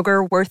shopping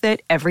Kroger worth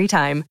it every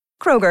time.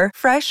 Kroger,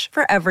 fresh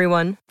for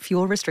everyone.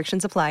 Fuel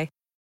restrictions apply.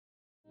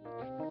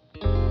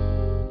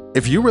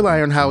 If you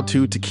rely on How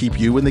To keep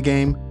you in the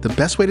game, the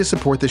best way to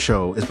support the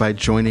show is by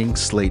joining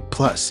Slate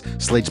Plus,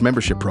 Slate's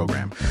membership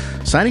program.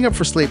 Signing up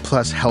for Slate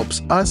Plus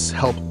helps us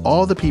help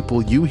all the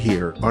people you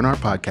hear on our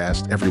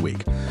podcast every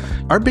week.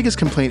 Our biggest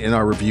complaint in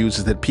our reviews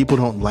is that people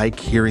don't like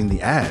hearing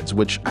the ads,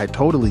 which I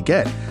totally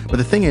get. But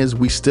the thing is,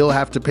 we still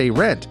have to pay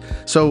rent.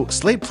 So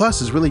Slate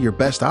Plus is really your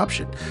best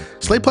option.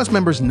 Slate Plus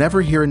members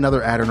never hear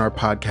another ad on our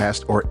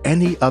podcast or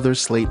any other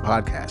Slate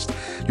podcast.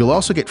 You'll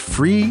also get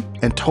free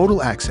and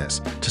total access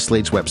to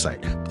Slate's website.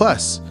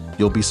 Plus,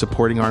 you'll be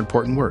supporting our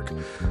important work.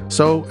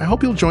 So I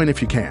hope you'll join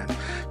if you can.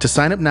 To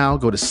sign up now,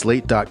 go to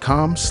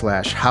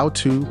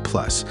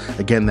slate.com/howtoplus.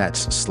 Again,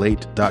 that's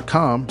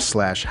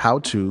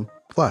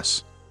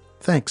slate.com/howtoplus.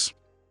 Thanks.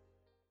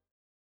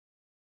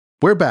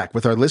 We're back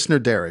with our listener,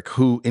 Derek,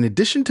 who, in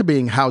addition to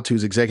being How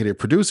To's executive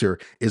producer,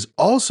 is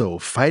also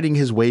fighting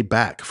his way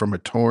back from a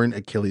torn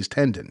Achilles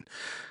tendon.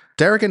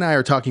 Derek and I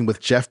are talking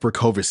with Jeff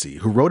Berkovisi,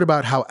 who wrote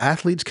about how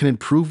athletes can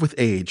improve with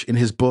age in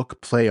his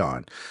book, Play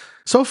On.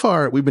 So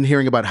far, we've been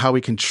hearing about how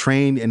we can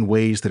train in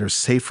ways that are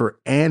safer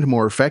and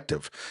more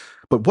effective.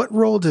 But what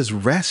role does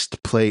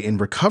rest play in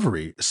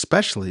recovery,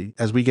 especially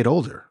as we get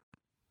older?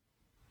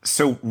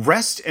 So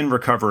rest and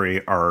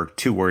recovery are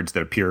two words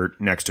that appear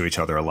next to each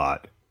other a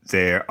lot.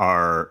 They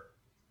are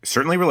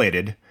certainly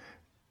related.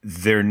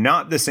 They're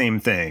not the same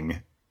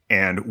thing.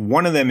 And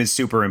one of them is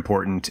super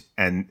important,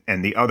 and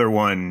the other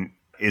one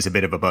is a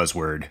bit of a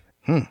buzzword.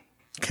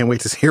 Can't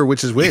wait to hear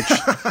which is which.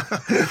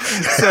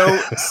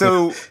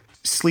 So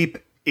sleep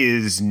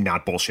is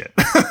not bullshit.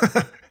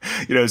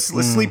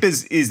 Sleep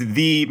is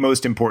the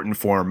most important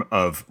form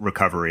of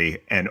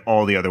recovery, and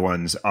all the other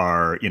ones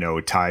are,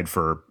 tied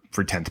for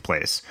 10th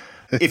place.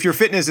 If your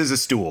fitness is a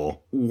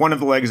stool, one of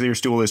the legs of your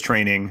stool is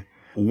training,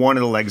 one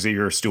of the legs of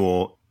your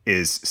stool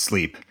is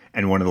sleep,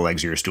 and one of the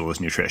legs of your stool is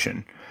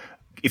nutrition.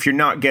 If you're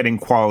not getting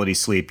quality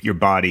sleep, your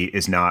body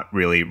is not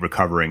really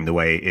recovering the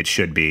way it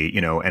should be,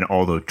 and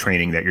all the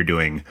training that you're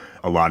doing,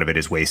 a lot of it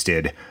is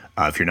wasted.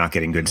 If you're not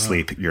getting good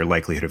sleep, your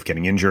likelihood of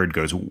getting injured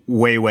goes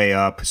way, way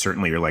up.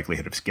 Certainly your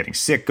likelihood of getting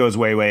sick goes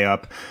way, way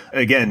up.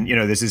 Again,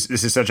 this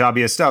is such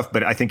obvious stuff,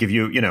 but I think if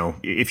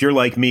you're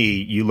like me,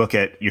 you look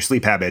at your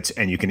sleep habits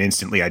and you can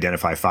instantly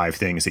identify 5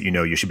 things that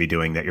you should be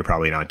doing that you're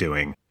probably not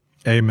doing.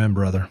 Amen,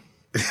 brother.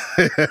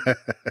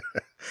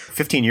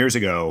 15 years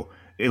ago,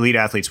 elite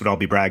athletes would all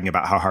be bragging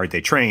about how hard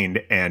they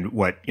trained and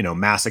what,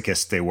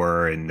 masochists they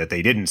were and that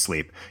they didn't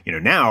sleep.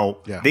 Now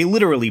they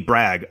literally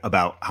brag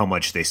about how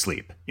much they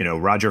sleep.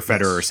 Roger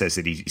Federer says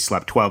that he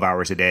slept 12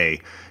 hours a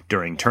day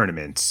during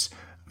tournaments.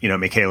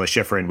 Michaela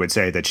Schifrin would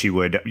say that she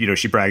would,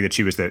 she bragged that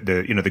she was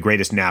the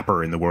greatest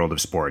napper in the world of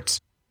sports.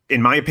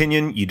 In my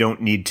opinion, you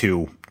don't need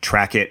to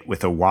track it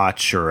with a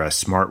watch or a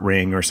smart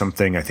ring or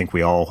something. I think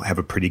we all have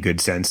a pretty good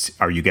sense.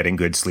 Are you getting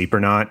good sleep or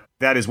not?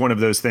 That is one of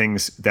those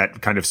things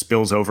that kind of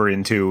spills over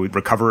into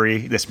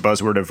recovery, this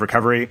buzzword of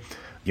recovery.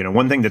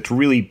 One thing that's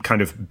really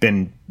kind of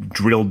been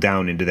drilled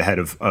down into the head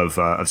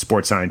of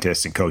sports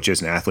scientists and coaches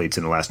and athletes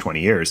in the last 20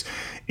 years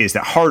is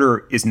that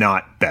harder is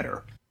not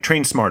better.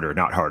 Train smarter,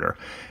 not harder.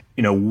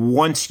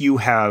 Once you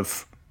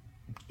have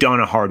done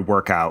a hard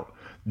workout,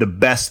 the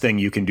best thing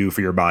you can do for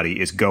your body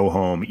is go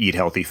home, eat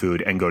healthy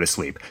food, and go to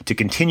sleep. To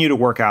continue to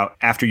work out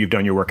after you've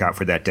done your workout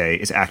for that day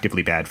is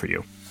actively bad for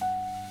you.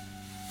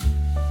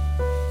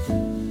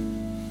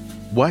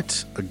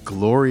 What a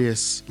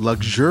glorious,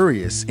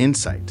 luxurious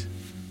insight.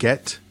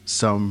 Get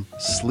some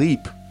sleep.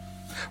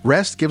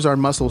 Rest gives our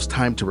muscles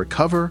time to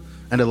recover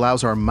and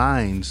allows our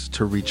minds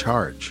to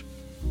recharge.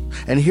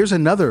 And here's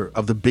another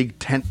of the big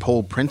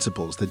tentpole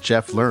principles that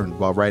Jeff learned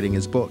while writing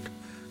his book.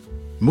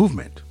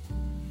 Movement.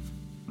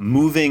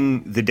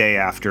 Moving the day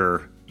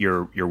after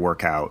your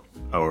workout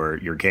or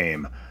your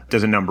game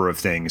does a number of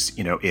things.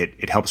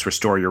 It helps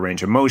restore your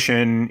range of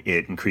motion.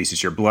 It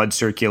increases your blood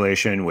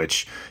circulation,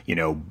 which,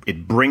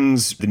 it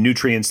brings the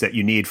nutrients that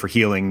you need for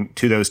healing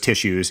to those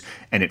tissues,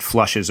 and it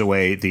flushes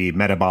away the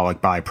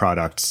metabolic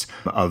byproducts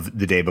of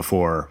the day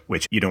before,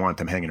 which you don't want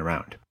them hanging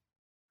around.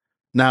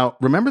 Now,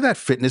 remember that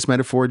fitness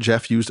metaphor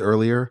Jeff used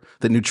earlier?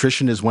 That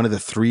nutrition is one of the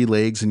 3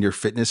 legs in your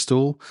fitness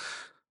stool?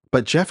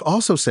 But Jeff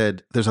also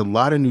said there's a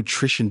lot of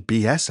nutrition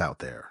BS out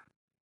there.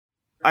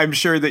 I'm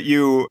sure that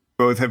you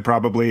both have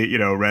probably,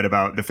 read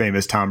about the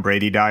famous Tom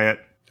Brady diet.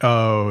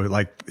 Oh,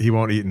 like he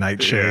won't eat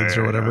nightshades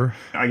or whatever?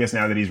 I guess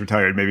now that he's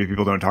retired, maybe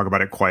people don't talk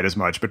about it quite as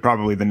much. But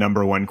probably the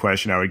number one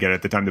question I would get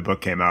at the time the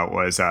book came out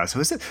was, so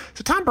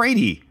Tom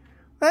Brady,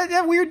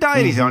 that weird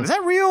diet he's on, is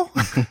that real?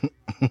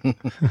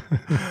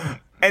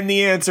 And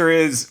the answer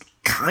is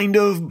kind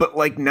of,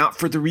 but not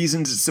for the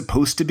reasons it's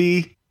supposed to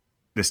be.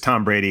 This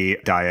Tom Brady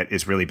diet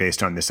is really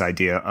based on this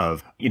idea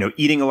of,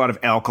 eating a lot of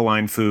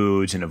alkaline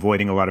foods and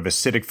avoiding a lot of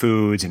acidic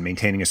foods and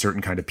maintaining a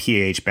certain kind of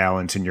pH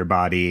balance in your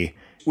body,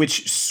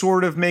 which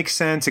sort of makes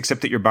sense,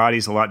 except that your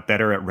body's a lot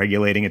better at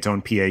regulating its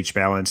own pH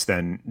balance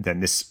than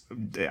this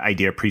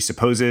idea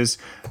presupposes.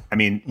 I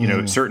mean,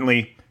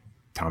 certainly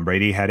Tom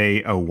Brady had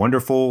a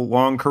wonderful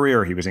long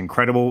career. He was in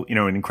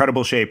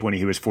incredible shape when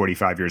he was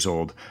 45 years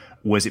old.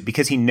 Was it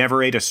because he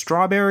never ate a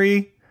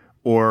strawberry?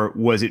 Or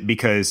was it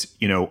because,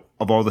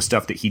 of all the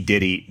stuff that he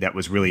did eat that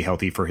was really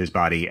healthy for his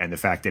body and the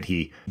fact that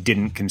he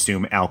didn't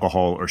consume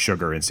alcohol or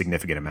sugar in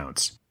significant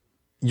amounts?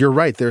 You're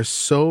right. There's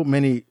so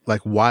many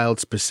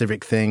wild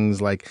specific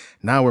things.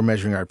 Now we're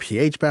measuring our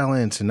pH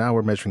balance and now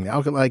we're measuring the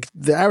alcohol.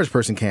 The average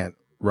person can't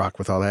rock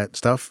with all that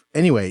stuff.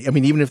 Anyway, I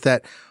mean, even if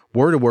that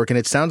were to work, and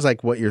it sounds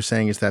like what you're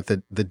saying is that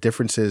the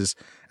differences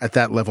at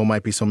that level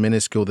might be so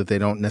minuscule that they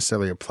don't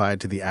necessarily apply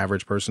to the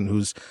average person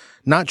who's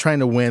not trying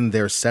to win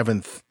their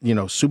 7th,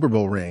 Super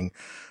Bowl ring,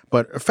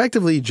 but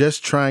effectively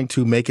just trying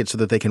to make it so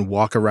that they can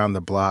walk around the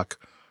block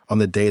on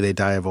the day they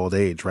die of old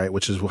age, right?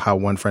 Which is how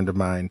one friend of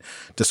mine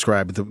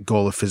described the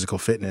goal of physical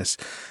fitness.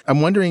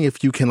 I'm wondering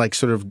if you can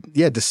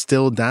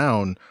distill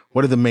down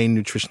what are the main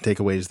nutrition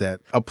takeaways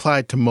that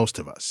apply to most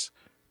of us.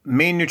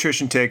 Main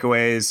nutrition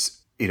takeaways.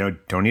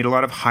 Don't eat a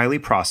lot of highly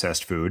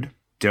processed food.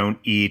 Don't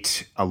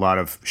eat a lot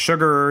of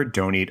sugar.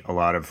 Don't eat a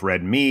lot of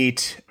red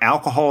meat.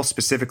 Alcohol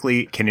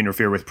specifically can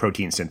interfere with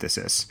protein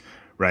synthesis,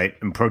 right?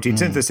 And protein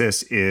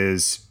synthesis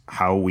is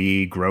how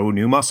we grow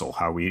new muscle,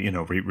 how we,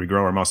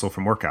 regrow our muscle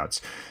from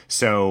workouts.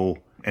 So,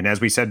 and as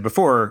we said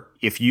before,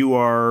 if you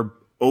are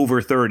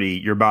over 30,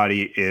 your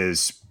body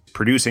is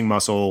producing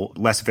muscle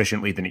less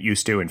efficiently than it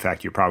used to. In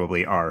fact, you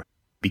probably are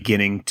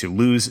beginning to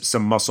lose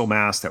some muscle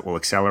mass that will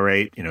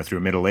accelerate, through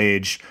middle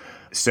age.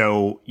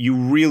 So you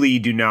really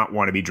do not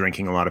want to be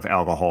drinking a lot of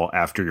alcohol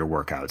after your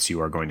workouts.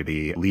 You are going to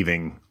be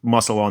leaving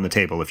muscle on the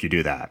table if you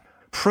do that.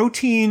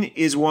 Protein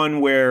is one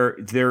where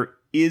there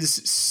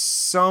is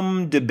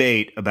some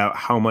debate about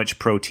how much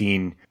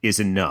protein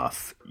is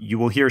enough. You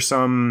will hear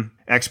some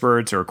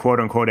experts or quote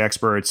unquote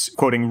experts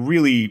quoting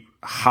really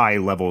high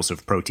levels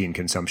of protein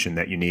consumption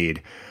that you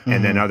need.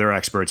 And then other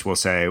experts will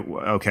say,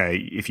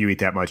 okay, if you eat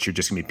that much, you're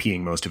just going to be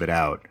peeing most of it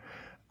out.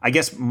 I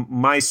guess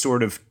my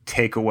sort of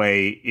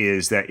takeaway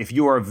is that if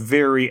you are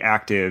very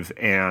active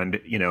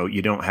and,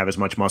 you don't have as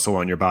much muscle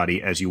on your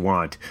body as you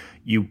want,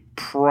 you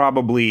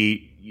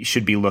probably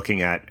should be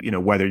looking at,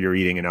 whether you're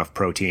eating enough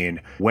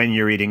protein, when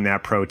you're eating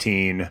that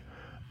protein.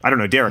 I don't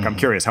know, Derek, I'm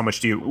curious,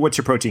 what's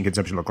your protein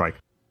consumption look like?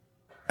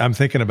 I'm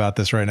thinking about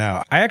this right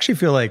now. I actually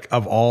feel like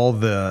of all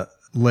the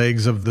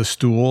legs of the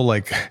stool,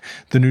 like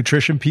the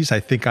nutrition piece, I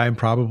think I'm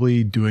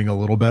probably doing a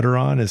little better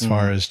on as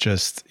far as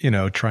just,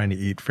 trying to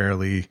eat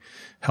fairly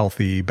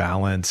healthy,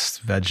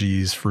 balanced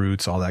veggies,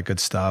 fruits, all that good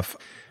stuff.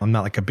 I'm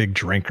not like a big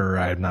drinker.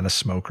 I'm not a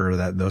smoker,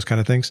 those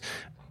kind of things.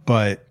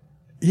 But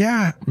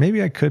yeah,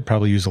 maybe I could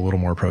probably use a little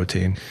more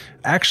protein.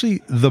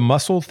 Actually, the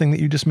muscle thing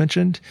that you just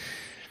mentioned,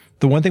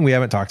 the one thing we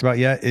haven't talked about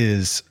yet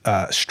is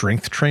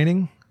strength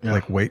training,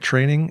 like weight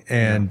training.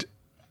 And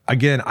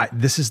again,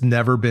 this has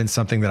never been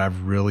something that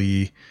I've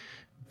really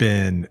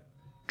been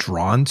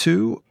drawn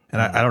to.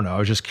 And I don't know. I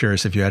was just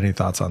curious if you had any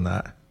thoughts on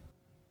that.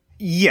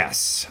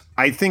 Yes.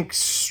 I think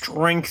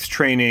strength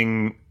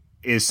training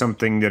is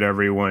something that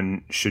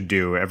everyone should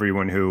do.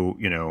 Everyone who,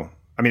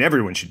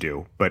 everyone should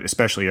do, but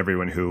especially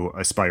everyone who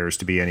aspires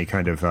to be any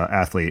kind of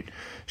athlete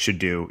should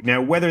do.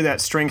 Now, whether that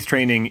strength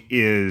training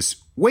is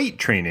weight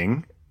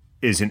training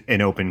is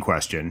an open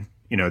question.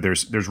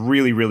 There's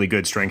really, really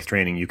good strength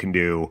training you can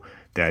do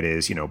that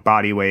is,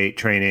 body weight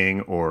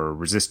training or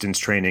resistance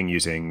training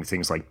using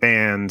things like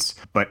bands.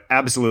 But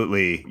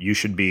absolutely, you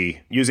should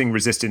be using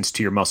resistance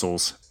to your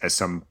muscles as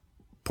some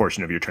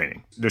portion of your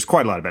training. There's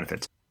quite a lot of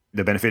benefits.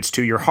 The benefits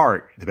to your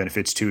heart, the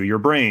benefits to your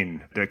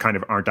brain, that kind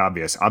of aren't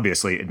obvious.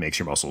 Obviously, it makes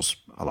your muscles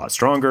a lot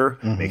stronger,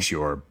 makes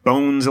your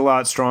bones a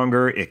lot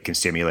stronger. It can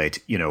stimulate,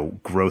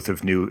 growth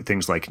of new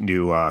things like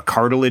new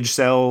cartilage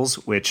cells,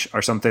 which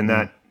are something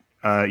that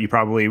you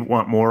probably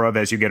want more of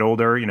as you get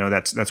older.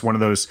 That's one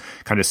of those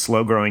kind of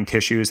slow growing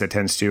tissues that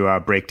tends to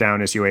break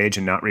down as you age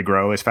and not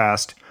regrow as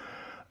fast.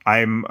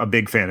 I'm a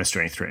big fan of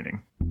strength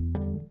training.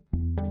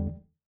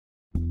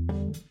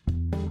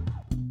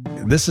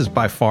 This is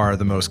by far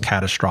the most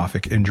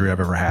catastrophic injury I've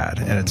ever had.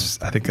 And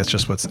I think that's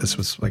just what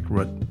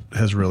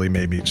has really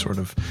made me sort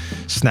of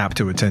snap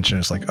to attention.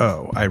 It's like,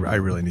 oh, I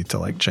really need to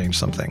like change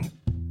something.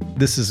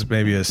 This is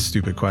maybe a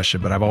stupid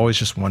question, but I've always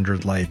just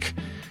wondered, like,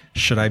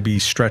 should I be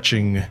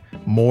stretching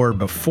more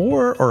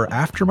before or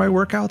after my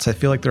workouts? I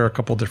feel like there are a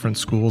couple different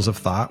schools of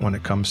thought when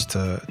it comes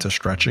to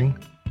stretching.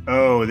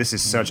 Oh, this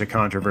is such a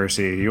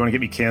controversy. You want to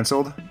get me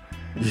canceled?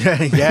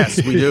 Yeah,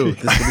 yes, we do.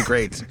 This would be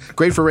great.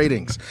 Great for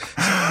ratings.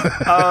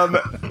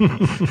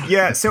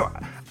 So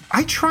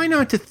I try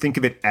not to think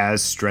of it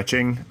as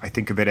stretching. I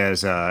think of it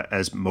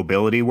as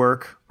mobility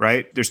work,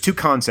 right? There's two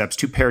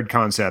paired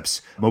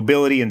concepts,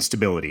 mobility and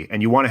stability,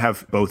 and you want to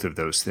have both of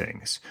those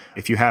things.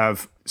 If you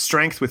have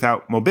strength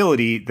without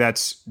mobility,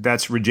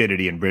 that's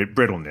rigidity and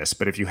brittleness.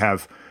 But if you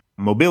have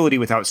mobility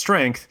without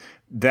strength,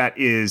 that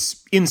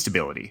is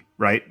instability,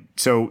 right?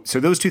 So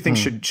those two things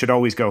should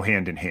always go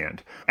hand in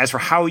hand. As for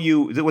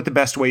what the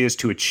best way is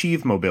to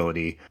achieve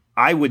mobility,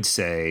 I would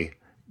say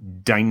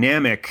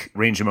dynamic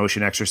range of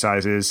motion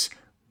exercises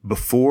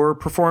before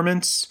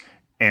performance,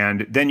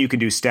 and then you can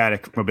do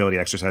static mobility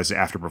exercises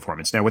after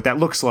performance. Now, what that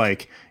looks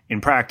like in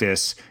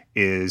practice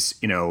is,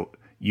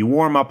 you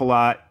warm up a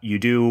lot, you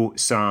do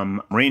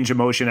some range of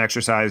motion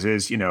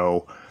exercises,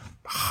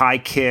 high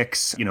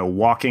kicks,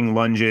 walking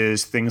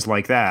lunges, things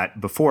like that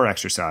before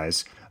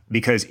exercise.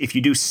 Because if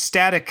you do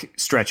static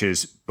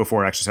stretches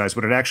before exercise,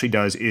 what it actually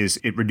does is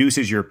it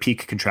reduces your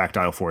peak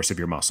contractile force of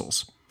your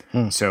muscles.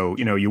 So,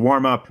 you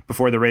warm up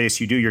before the race,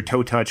 you do your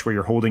toe touch where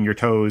you're holding your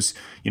toes,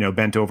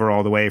 bent over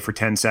all the way for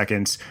 10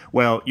 seconds.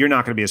 Well, you're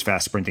not going to be as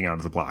fast sprinting out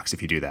of the blocks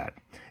if you do that.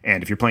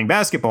 And if you're playing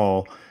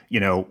basketball,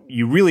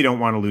 you really don't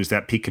want to lose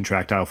that peak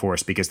contractile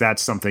force, because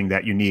that's something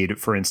that you need,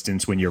 for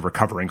instance, when you're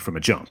recovering from a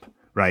jump,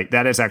 right?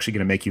 That is actually going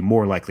to make you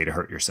more likely to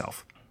hurt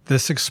yourself.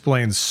 This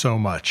explains so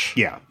much.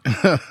 Yeah.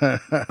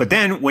 But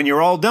then when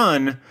you're all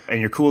done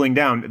and you're cooling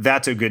down,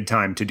 that's a good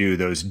time to do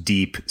those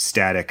deep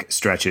static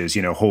stretches,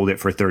 hold it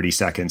for 30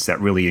 seconds that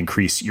really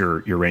increase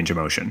your range of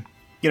motion.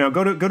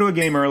 Go to a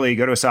game early,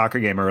 go to a soccer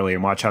game early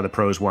and watch how the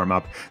pros warm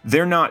up.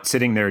 They're not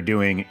sitting there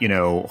doing,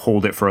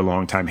 hold it for a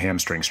long time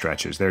hamstring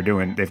stretches.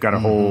 They've got a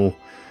whole,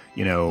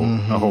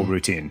 a whole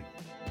routine.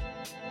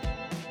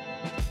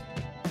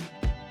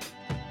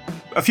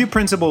 A few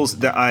principles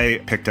that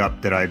I picked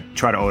up that I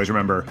try to always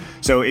remember.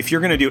 So if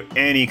you're going to do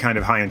any kind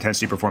of high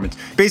intensity performance,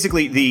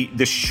 basically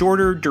the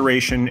shorter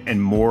duration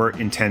and more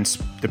intense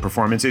the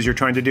performance is you're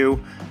trying to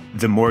do,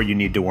 the more you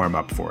need to warm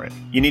up for it.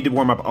 You need to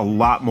warm up a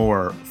lot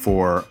more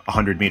for a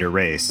 100-meter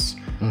race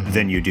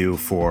than you do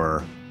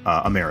for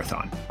a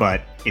marathon.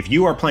 But if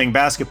you are playing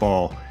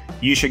basketball,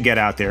 you should get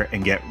out there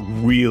and get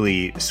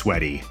really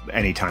sweaty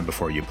anytime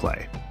before you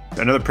play.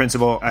 Another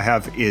principle I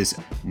have is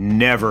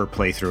never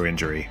play through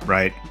injury,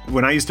 right?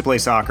 When I used to play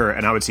soccer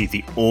and I would see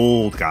the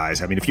old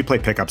guys, I mean, if you play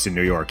pickups in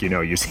New York,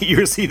 you'll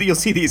see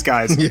these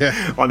guys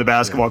on the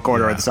basketball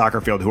court or at the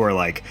soccer field who are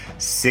like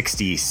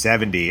 60,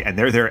 70, and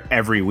they're there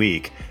every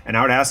week. And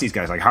I would ask these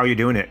guys, like, how are you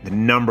doing it? The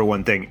number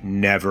one thing,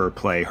 never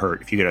play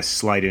hurt. If you get a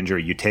slight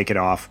injury, you take it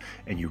off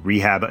and you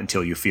rehab it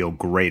until you feel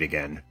great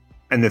again.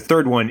 And the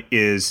third one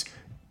is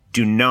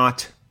do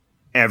not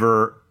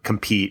ever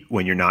compete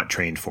when you're not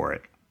trained for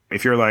it.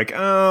 If you're like,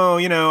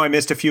 I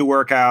missed a few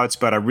workouts,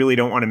 but I really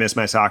don't want to miss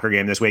my soccer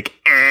game this week,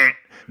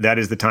 that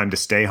is the time to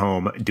stay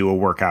home, do a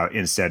workout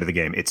instead of the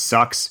game. It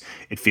sucks.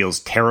 It feels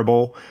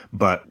terrible.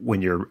 But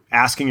when you're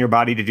asking your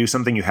body to do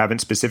something you haven't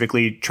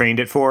specifically trained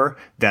it for,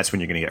 that's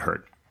when you're going to get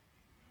hurt.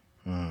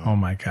 Oh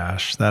my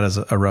gosh, that is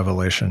a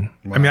revelation.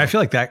 Wow. I mean, I feel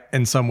like that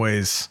in some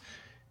ways,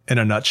 in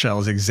a nutshell,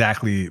 is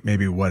exactly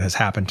maybe what has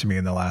happened to me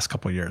in the last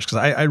couple of years. Because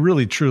I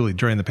really, truly,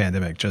 during the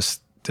pandemic,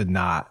 just did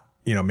not,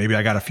 maybe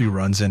I got a few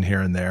runs in here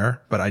and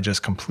there, but I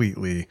just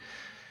completely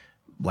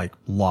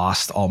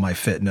lost all my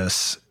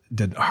fitness,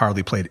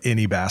 hardly played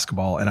any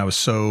basketball. And I was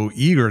so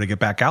eager to get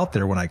back out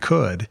there when I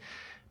could,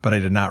 but I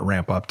did not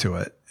ramp up to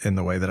it in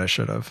the way that I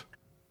should have.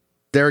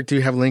 Derek, do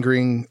you have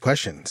lingering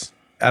questions?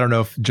 I don't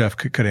know if Jeff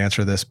could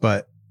answer this,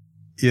 but,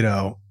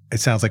 it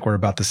sounds like we're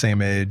about the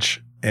same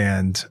age.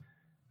 And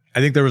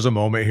I think there was a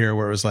moment here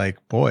where it was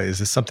like, boy, is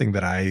this something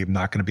that I'm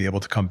not going to be able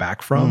to come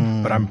back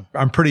from? But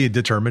I'm pretty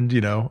determined,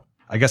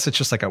 I guess it's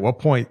just like, at what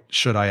point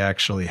should I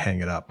actually hang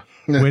it up?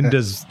 When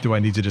do I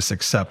need to just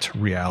accept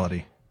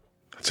reality?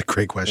 That's a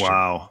great question.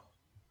 Wow.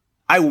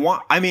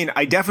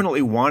 I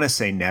definitely want to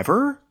say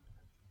never.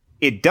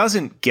 It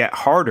doesn't get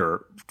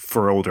harder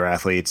for older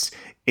athletes.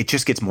 It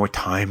just gets more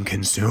time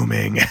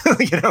consuming.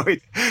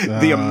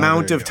 The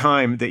amount of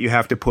time that you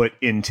have to put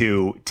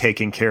into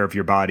taking care of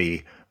your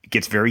body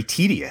gets very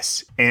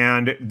tedious.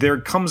 And there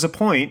comes a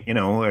point,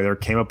 there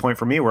came a point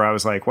for me where I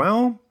was like,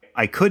 well,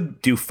 I could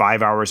do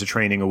 5 hours of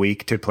training a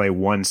week to play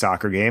one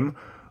soccer game,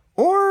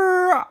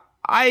 or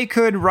I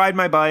could ride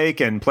my bike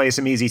and play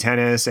some easy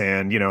tennis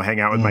and, hang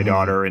out with my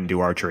daughter and do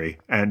archery.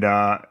 And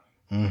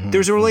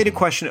there's a related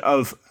question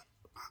of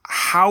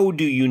how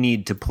do you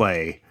need to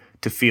play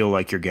to feel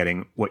like you're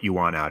getting what you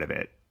want out of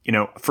it?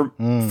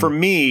 For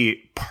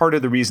me, part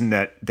of the reason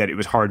that it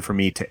was hard for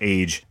me to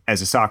age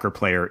as a soccer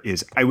player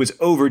is I was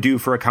overdue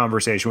for a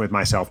conversation with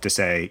myself to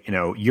say,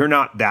 you're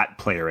not that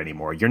player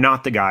anymore. You're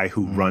not the guy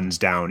who runs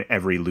down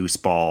every loose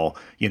ball,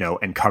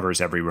 and covers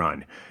every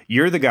run.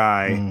 You're the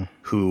guy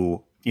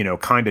who,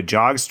 kind of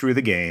jogs through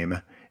the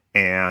game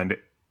and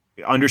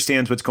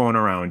understands what's going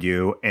around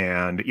you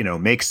and,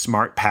 makes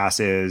smart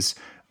passes.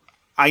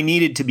 I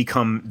needed to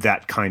become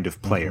that kind of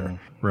player.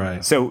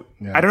 Right. So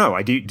I don't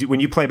know. Do when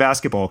you play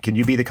basketball, can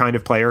you be the kind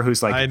of player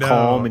who's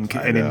calm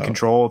and in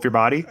control of your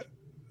body?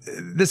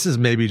 This is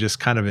maybe just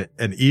kind of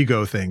an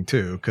ego thing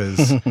too,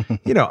 because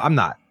I'm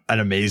not an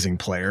amazing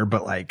player,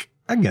 but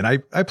again,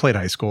 I played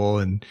high school,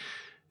 and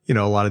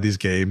a lot of these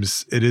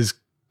games, it is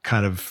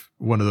kind of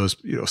one of those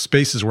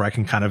spaces where I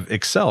can kind of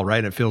excel,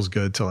 right? It feels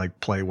good to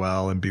play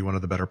well and be one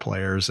of the better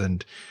players.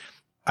 And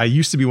I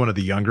used to be one of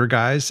the younger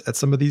guys at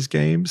some of these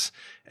games,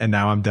 and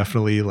now I'm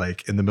definitely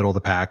in the middle of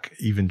the pack,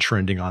 even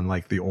trending on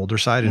the older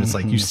side. And it's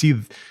you see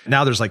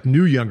now there's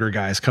new younger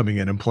guys coming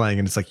in and playing,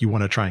 and it's you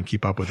want to try and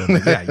keep up with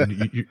them. Yeah,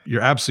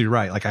 you're absolutely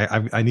right.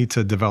 I need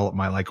to develop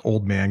my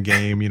old man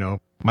game,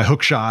 my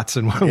hook shots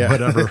and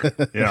whatever.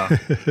 Yeah.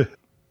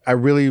 I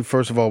really,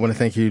 first of all, want to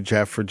thank you,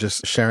 Jeff, for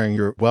just sharing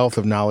your wealth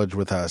of knowledge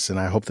with us. And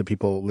I hope that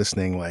people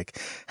listening,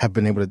 have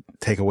been able to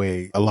take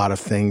away a lot of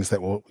things that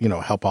will,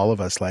 help all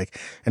of us,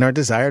 in our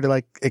desire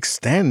to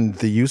extend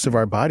the use of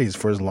our bodies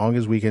for as long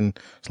as we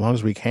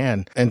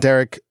can. And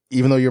Derek,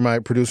 even though you're my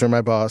producer and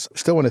my boss,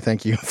 still want to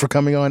thank you for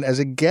coming on as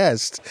a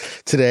guest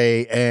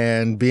today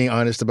and being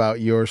honest about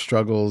your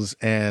struggles.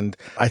 And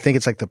I think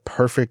it's the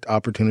perfect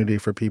opportunity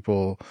for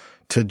people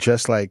to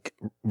just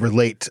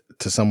relate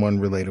to someone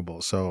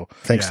relatable. So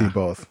thanks to you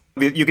both.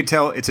 You could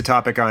tell it's a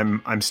topic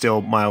I'm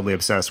still mildly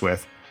obsessed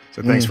with.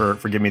 So thanks for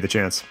giving me the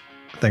chance.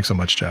 Thanks so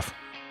much, Jeff.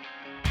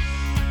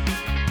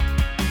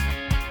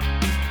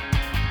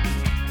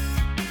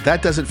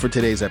 That does it for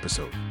today's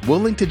episode. We'll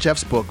link to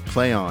Jeff's book,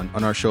 Play On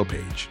our show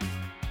page.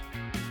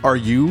 Are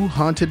you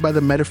haunted by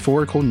the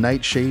metaphorical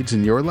nightshades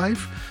in your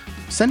life?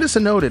 Send us a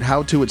note at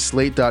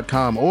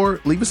howto@slate.com or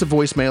leave us a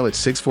voicemail at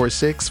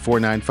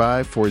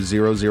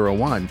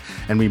 646-495-4001,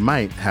 and we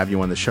might have you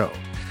on the show.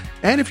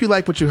 And if you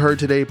like what you heard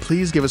today,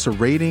 please give us a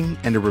rating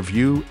and a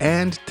review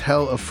and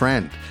tell a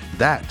friend.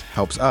 That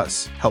helps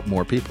us help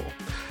more people.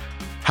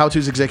 How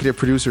To's executive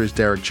producer is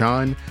Derek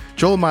John.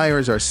 Joel Meyer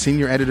is our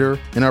senior editor,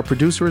 and our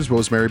producer is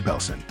Rosemary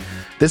Belson.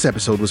 This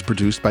episode was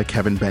produced by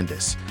Kevin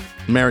Bendis.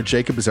 Merritt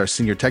Jacob is our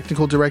senior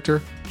technical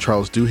director.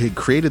 Charles Duhigg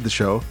created the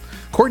show.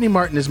 Courtney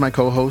Martin is my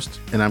co-host,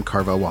 and I'm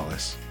Carvel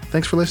Wallace.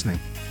 Thanks for listening.